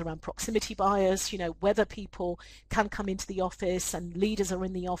things around proximity bias, whether people can come into the office and leaders are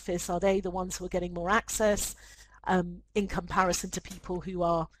in the office, are they the ones who are getting more access in comparison to people who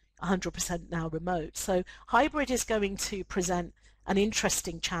are 100% now remote? So hybrid is going to present an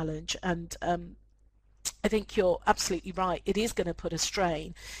interesting challenge, and I think you're absolutely right. It is going to put a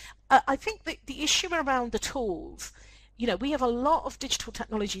strain. I think that the issue around the tools, we have a lot of digital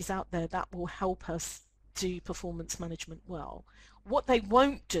technologies out there that will help us do performance management well. What they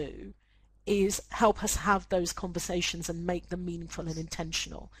won't do is help us have those conversations and make them meaningful and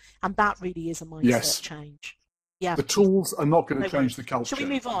intentional. And that really is a mindset Yes. change. Yeah, The tools are not going to they change won't. the culture. Shall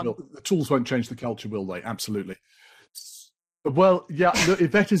we move on? The tools won't change the culture, will they? Absolutely. Well, yeah. Look,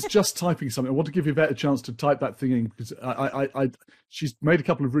 Yvette is just typing something. I want to give Yvette a chance to type that thing in, because she's made a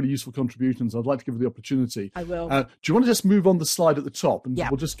couple of really useful contributions. I'd like to give her the opportunity. I will. Do you want to just move on the slide at the top, and Yeah.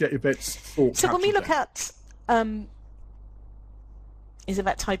 we'll just get Yvette's thoughts? So when we look there. at, is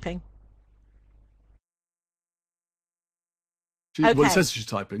Yvette typing? Well, it Okay. says she's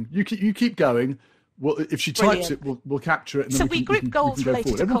typing. You keep going. Well, if she types Brilliant. it, we'll capture it. And So then we group goals we can go related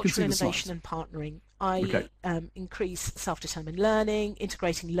forward. to Everyone can see cultural the slides. innovation and partnering. I Okay. increase self-determined learning,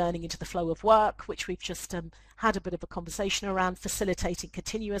 integrating learning into the flow of work, which we've just had a bit of a conversation around, facilitating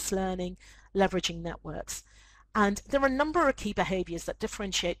continuous learning, leveraging networks. And there are a number of key behaviors that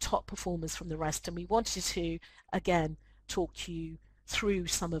differentiate top performers from the rest, and we wanted to, again, talk you through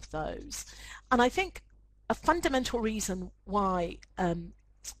some of those. And I think a fundamental reason why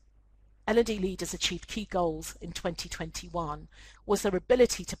L&D leaders achieved key goals in 2021 was their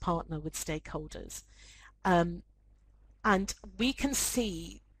ability to partner with stakeholders. And we can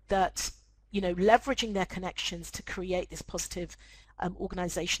see that, leveraging their connections to create this positive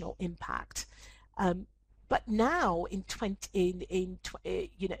organizational impact. But now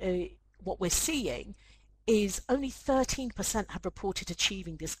what we're seeing is only 13% have reported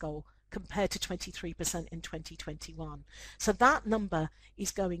achieving this goal, compared to 23% in 2021. So that number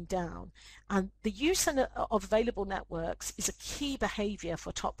is going down. And the use of available networks is a key behavior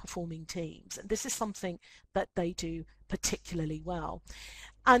for top performing teams. And this is something that they do particularly well.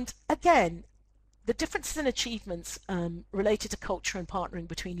 And again, the differences in achievements related to culture and partnering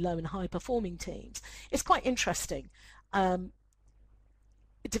between low and high performing teams is quite interesting.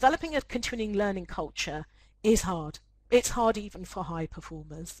 Developing a continuing learning culture is hard. It's hard even for high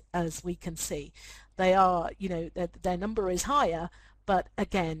performers, as we can see. They are, their number is higher, but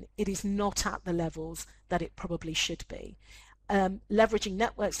again, it is not at the levels that it probably should be. Leveraging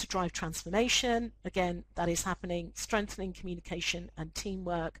networks to drive transformation, again, that is happening. Strengthening communication and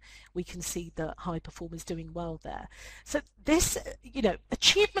teamwork, we can see that high performers doing well there. So this,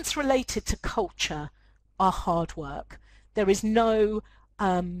 achievements related to culture are hard work. There is no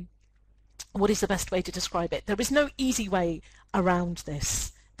what is the best way to describe it? There is no easy way around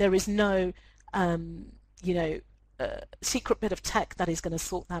this. There is no, secret bit of tech that is going to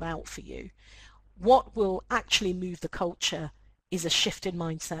sort that out for you. What will actually move the culture is a shift in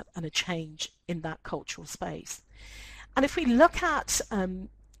mindset and a change in that cultural space. And if we look at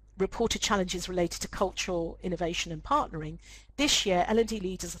the reported challenges related to cultural innovation and partnering, this year L&D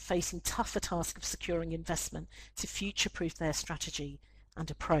leaders are facing tougher tasks of securing investment to future-proof their strategy and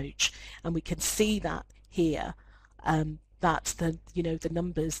approach. And we can see that here, that the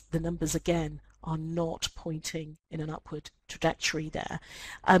numbers again are not pointing in an upward trajectory there.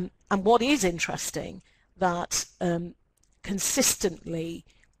 And what is interesting, that consistently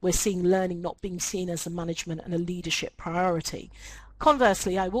we're seeing learning not being seen as a management and a leadership priority.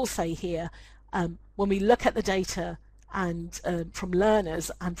 Conversely, I will say here, when we look at the data and from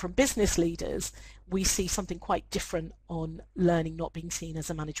learners and from business leaders, we see something quite different on learning not being seen as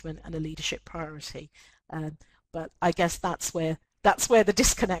a management and a leadership priority. But I guess that's where the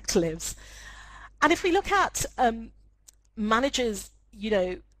disconnect lives. And if we look at managers,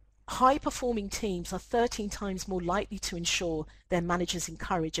 high-performing teams are 13 times more likely to ensure their managers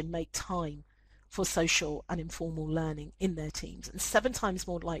encourage and make time for social and informal learning in their teams, and 7 times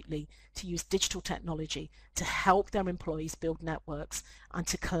more likely to use digital technology to help their employees build networks and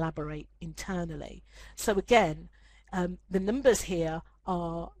to collaborate internally. So again, the numbers here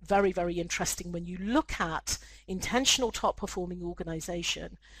are very, very interesting when you look at intentional top-performing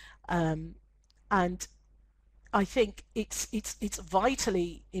organization, and I think it's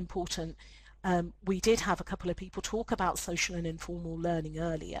vitally important. We did have a couple of people talk about social and informal learning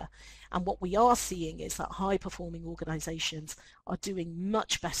earlier, and what we are seeing is that high-performing organizations are doing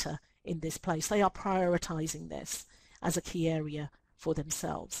much better in this place. They are prioritizing this as a key area for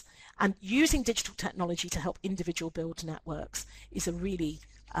themselves, and using digital technology to help individual build networks is a really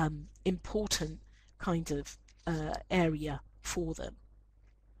important kind of area for them.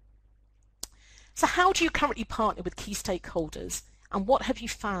 So how do you currently partner with key stakeholders, and what have you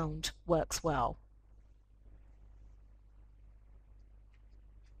found works well?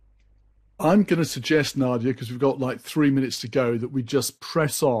 I'm going to suggest, Nahdia, because we've got like 3 minutes to go, that we just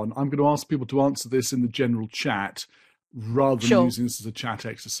press on. I'm going to ask people to answer this in the general chat rather than Sure. using this as a chat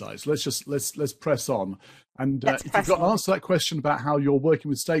exercise. Let's press on. And Let's if you've press got to on. answer that question about how you're working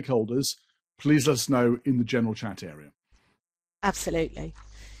with stakeholders, please let us know in the general chat area. Absolutely.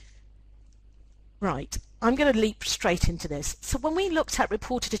 Right, I'm going to leap straight into this. So when we looked at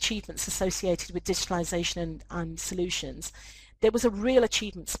reported achievements associated with digitalization and solutions, there was a real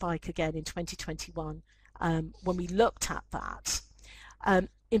achievement spike again in 2021 when we looked at that.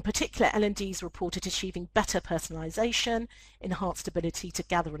 In particular, L&Ds reported achieving better personalization, enhanced ability to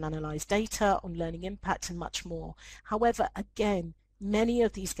gather and analyze data on learning impact, and much more. However, again, many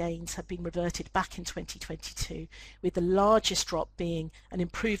of these gains have been reverted back in 2022, with the largest drop being an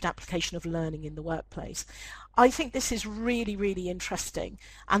improved application of learning in the workplace. I think this is really, really interesting,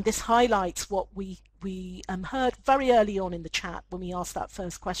 and this highlights what we heard very early on in the chat when we asked that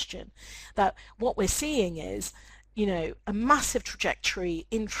first question, that what we're seeing is, a massive trajectory,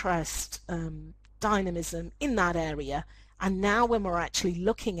 interest, dynamism in that area, and now when we're actually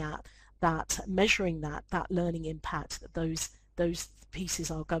looking at that, measuring that learning impact, those pieces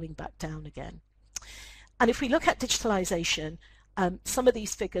are going back down again. And if we look at digitalization, some of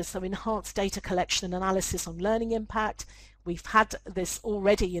these figures, so enhanced data collection and analysis on learning impact, we've had this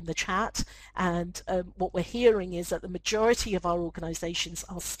already in the chat, and what we're hearing is that the majority of our organizations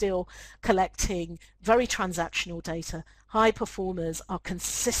are still collecting very transactional data. High performers are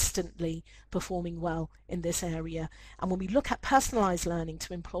consistently performing well in this area. And when we look at personalized learning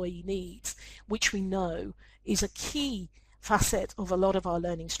to employee needs, which we know is a key facet of a lot of our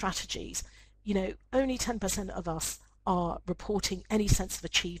learning strategies, only 10% of us are reporting any sense of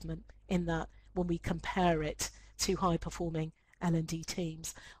achievement in that when we compare it to high-performing L&D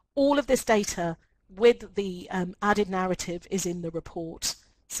teams. All of this data with the added narrative is in the report,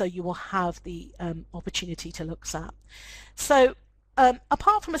 so you will have the opportunity to look at. So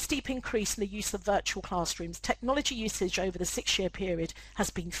apart from a steep increase in the use of virtual classrooms, technology usage over the 6-year period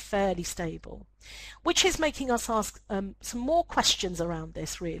has been fairly stable, which is making us ask some more questions around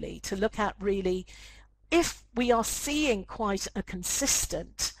this, really, to look at really if we are seeing quite a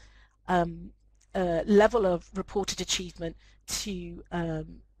consistent level of reported achievement to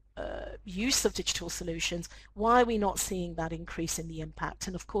use of digital solutions, why are we not seeing that increase in the impact?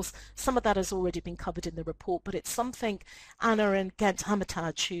 And of course, some of that has already been covered in the report, but it's something Anna and Gent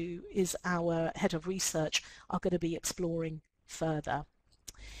Hamataj, who is our head of research, are going to be exploring further.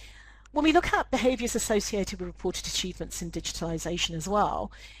 When we look at behaviours associated with reported achievements in digitalisation as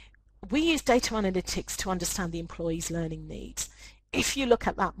well, we use data analytics to understand the employees' learning needs. If you look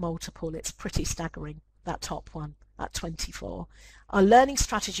at that multiple, it's pretty staggering, that top one at 24. Our learning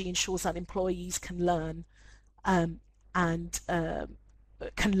strategy ensures that employees can learn and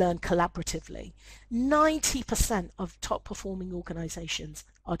can learn collaboratively. 90% of top performing organizations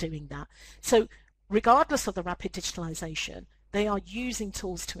are doing that. So regardless of the rapid digitalization, they are using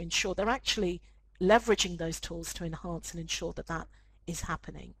tools to ensure they're actually leveraging those tools to enhance and ensure that that is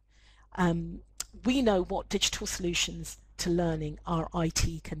happening. We know what digital solutions to learning our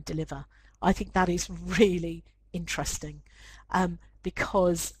IT can deliver. I think that is really interesting,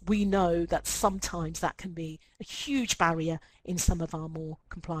 because we know that sometimes that can be a huge barrier in some of our more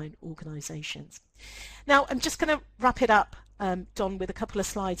compliant organisations. Now, I'm just going to wrap it up, Don, with a couple of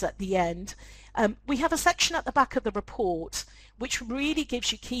slides at the end. We have a section at the back of the report which really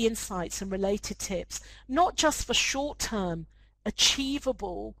gives you key insights and related tips, not just for short-term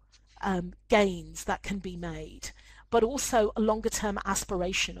achievable gains that can be made, but also a longer-term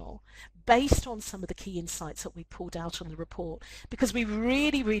aspirational, based on some of the key insights that we pulled out on the report, because we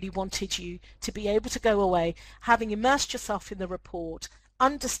really, really wanted you to be able to go away having immersed yourself in the report,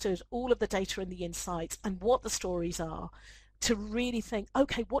 understood all of the data and the insights and what the stories are, to really think,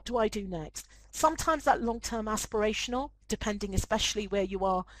 okay, what do I do next? Sometimes that long-term aspirational, depending especially where you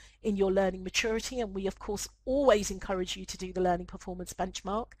are in your learning maturity, and we of course always encourage you to do the learning performance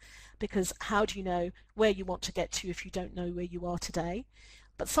benchmark, because how do you know where you want to get to if you don't know where you are today?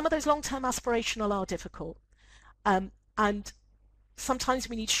 But some of those long-term aspirational are difficult, and sometimes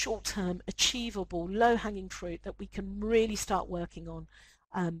we need short-term achievable low-hanging fruit that we can really start working on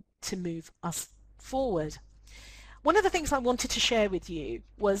to move us forward. One of the things I wanted to share with you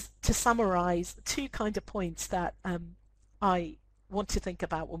was to summarize two kind of points that I want to think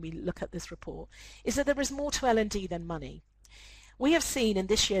about when we look at this report, is that there is more to L&D than money. We have seen in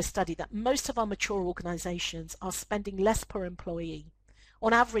this year's study that most of our mature organisations are spending less per employee,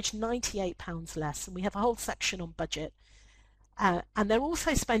 on average £98 less, and we have a whole section on budget. And they're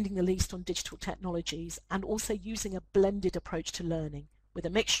also spending the least on digital technologies, and also using a blended approach to learning with a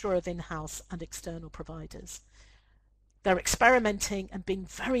mixture of in-house and external providers. They're experimenting and being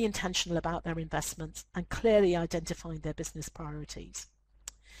very intentional about their investments and clearly identifying their business priorities.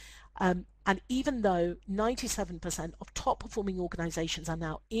 And even though 97% of top performing organisations are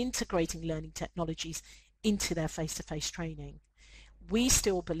now integrating learning technologies into their face-to-face training, we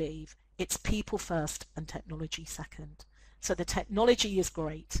still believe it's people first and technology second. So the technology is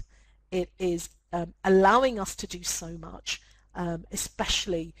great. It is allowing us to do so much,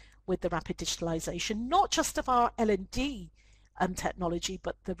 especially with the rapid digitalization, not just of our L&D technology,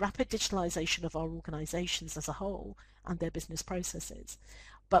 but the rapid digitalization of our organizations as a whole and their business processes.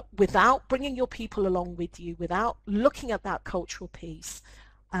 But without bringing your people along with you, without looking at that cultural piece,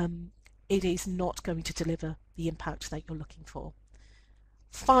 it is not going to deliver the impact that you're looking for.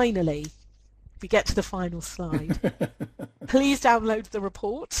 Finally, if we get to the final slide, please download the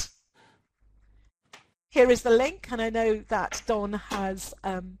report. Here is the link, and I know that Don has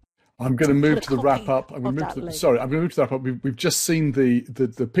I'm going to move to the wrap up. I'm going to move to the wrap up. We've just seen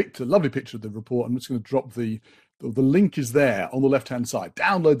the picture, lovely picture of the report. I'm just going to drop the link is there on the left hand side.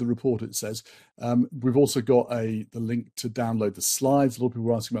 Download the report, it says. We've also got the link to download the slides. A lot of people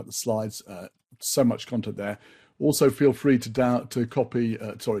were asking about the slides. So much content there. Also, feel free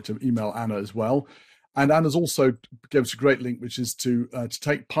to email Anna as well. And Anna's also gave us a great link, which is to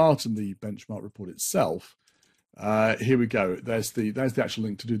take part in the benchmark report itself. Here we go. There's the actual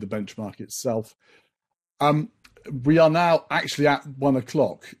link to do the benchmark itself. We are now actually at 1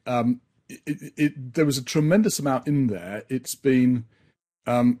 o'clock. There was a tremendous amount in there. It's been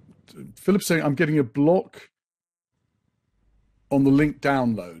Philip saying I'm getting a block on the link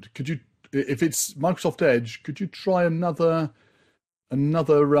download. Could you, if it's Microsoft Edge, could you try another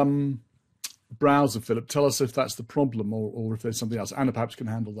browser, Philip? Tell us if that's the problem or if there's something else. Anna perhaps can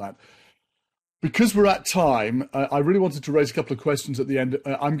handle that. Because we're at time, I really wanted to raise a couple of questions at the end.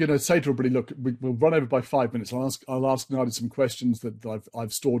 I'm going to say to everybody, look, we'll run over by 5 minutes. I'll ask Nahdia some questions that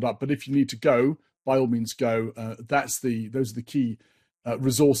I've stored up. But if you need to go, by all means go. Those are the key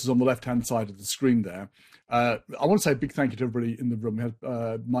resources on the left-hand side of the screen there. I want to say a big thank you to everybody in the room. We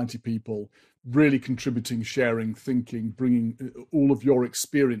had 90 people really contributing, sharing, thinking, bringing all of your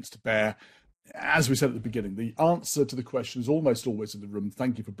experience to bear. As we said at the beginning, the answer to the question is almost always in the room.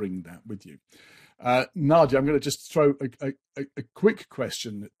 Thank you for bringing that with you. Nahdia, I'm going to just throw a quick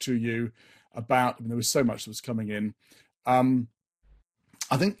question to you about, there was so much that was coming in.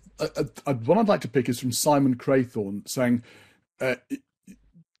 I think one I'd like to pick is from Simon Craythorne saying,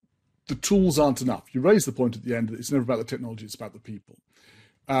 the tools aren't enough. You raised the point at the end that it's never about the technology, it's about the people.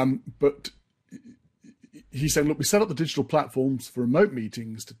 But he's saying, look, we set up the digital platforms for remote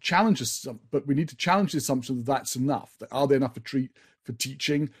meetings to challenge us, but we need to challenge the assumption that that's enough. That are they enough for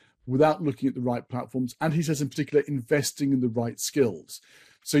teaching? without looking at the right platforms. And he says in particular, investing in the right skills.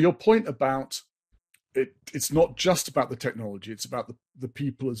 So your point about it's not just about the technology, it's about the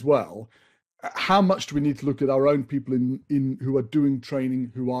people as well. How much do we need to look at our own people in who are doing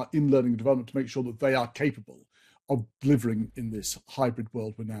training, who are in learning and development, to make sure that they are capable of delivering in this hybrid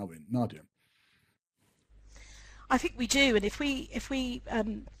world we're now in? Nahdia. I think we do, and if we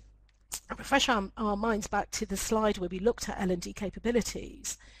refresh our minds back to the slide where we looked at L&D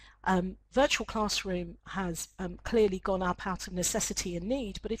capabilities, virtual classroom has clearly gone up out of necessity and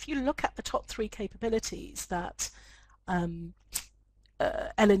need, but if you look at the top 3 capabilities that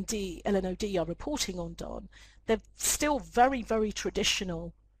LNOD are reporting on, Don, they're still very, very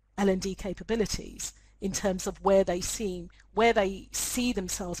traditional L&D capabilities in terms of where they see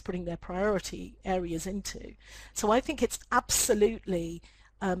themselves putting their priority areas into. So I think it's absolutely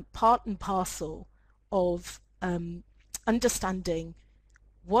part and parcel of understanding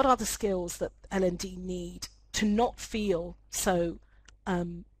what are the skills that L&D need to not feel so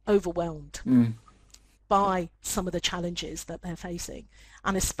overwhelmed by some of the challenges that they're facing,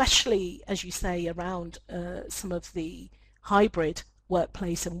 and especially, as you say, around some of the hybrid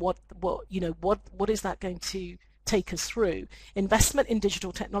workplace and what is that going to take us through. Investment in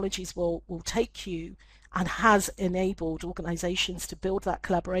digital technologies will take you and has enabled organizations to build that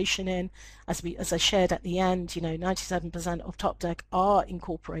collaboration in. As I shared at the end, 97% of Top Deck are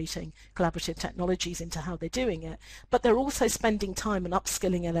incorporating collaborative technologies into how they're doing it, but they're also spending time and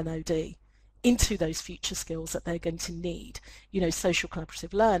upskilling LNOD into those future skills that they're going to need, social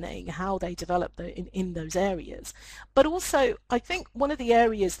collaborative learning, how they develop in those areas. But also, I think one of the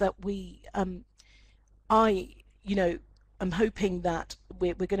areas that I'm hoping that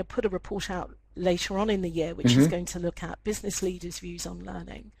we're going to put a report out later on in the year, which is going to look at business leaders' views on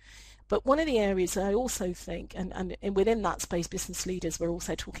learning. But one of the areas that I also think, and within that space, business leaders, we're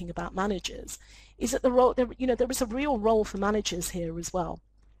also talking about managers, is that there is a real role for managers here as well,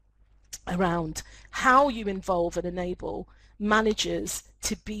 around how you involve and enable managers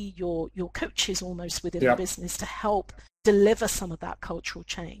to be your coaches almost within the business to help deliver some of that cultural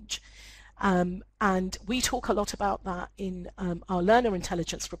change. And we talk a lot about that in our Learner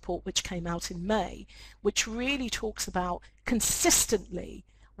Intelligence report, which came out in May, which really talks about consistently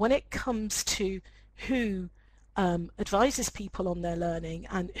when it comes to who advises people on their learning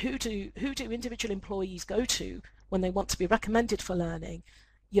and who do individual employees go to when they want to be recommended for learning.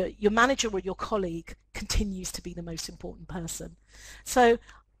 Your manager or your colleague continues to be the most important person. So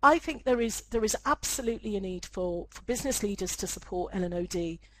I think there is absolutely a need for business leaders to support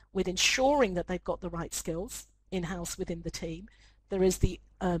LNOD with ensuring that they've got the right skills in-house within the team. There is the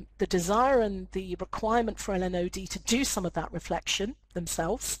desire and the requirement for LNOD to do some of that reflection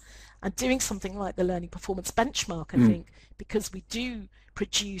themselves and doing something like the Learning Performance Benchmark, I think, because we do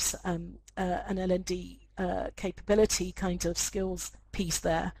produce an L&D capability kind of skills piece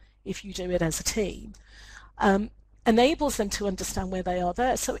there, if you do it as a team, enables them to understand where they are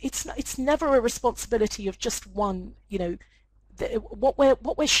there. So it's never a responsibility of just one, what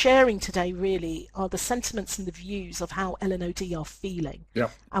we're sharing today really are the sentiments and the views of how LNOD are feeling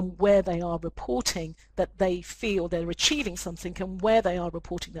and where they are reporting that they feel they're achieving something and where they are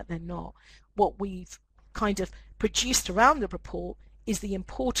reporting that they're not. What we've kind of produced around the report is the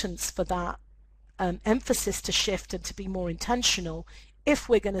importance for that emphasis to shift and to be more intentional if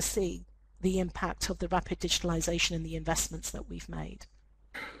we're going to see the impact of the rapid digitalization and the investments that we've made.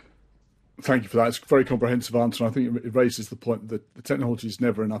 Thank you for that. It's a very comprehensive answer. I think it raises the point that the technology is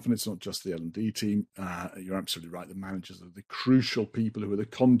never enough, and it's not just the L&D team. You're absolutely right. The managers are the crucial people who are the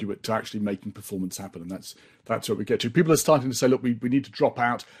conduit to actually making performance happen, and that's what we get to. People are starting to say, look, we need to drop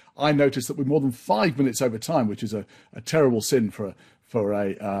out. I noticed that we're more than 5 minutes over time, which is a terrible sin for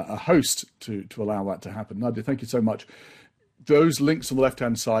a host to allow that to happen. Nahdia, thank you so much. Those links on the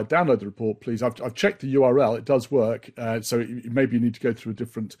left-hand side, download the report, please. I've checked the URL. It does work. So maybe you need to go through a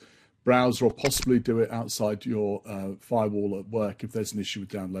different browser or possibly do it outside your firewall at work if there's an issue with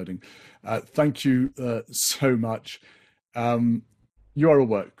downloading. Thank you so much. URL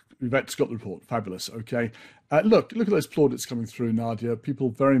work. Yvette's got the report. Fabulous. Okay. Look at those plaudits coming through, Nahdia.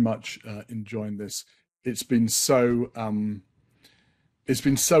 People very much enjoying this. It's been so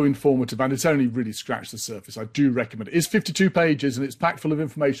informative, and it's only really scratched the surface. I do recommend it. It's 52 pages and it's packed full of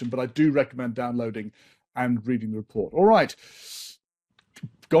information, but I do recommend downloading and reading the report. All right.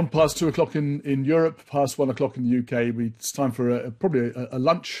 Gone past 2 o'clock in Europe, past 1 o'clock in the UK. It's time for probably a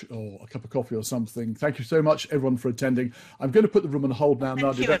lunch or a cup of coffee or something. Thank you so much, everyone, for attending. I'm going to put the room on hold now.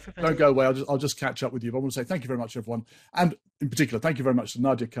 Nahdia, don't go away. I'll just catch up with you. But I want to say thank you very much, everyone. And in particular, thank you very much to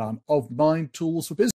Nahdia Khan of Mind Tools for Business.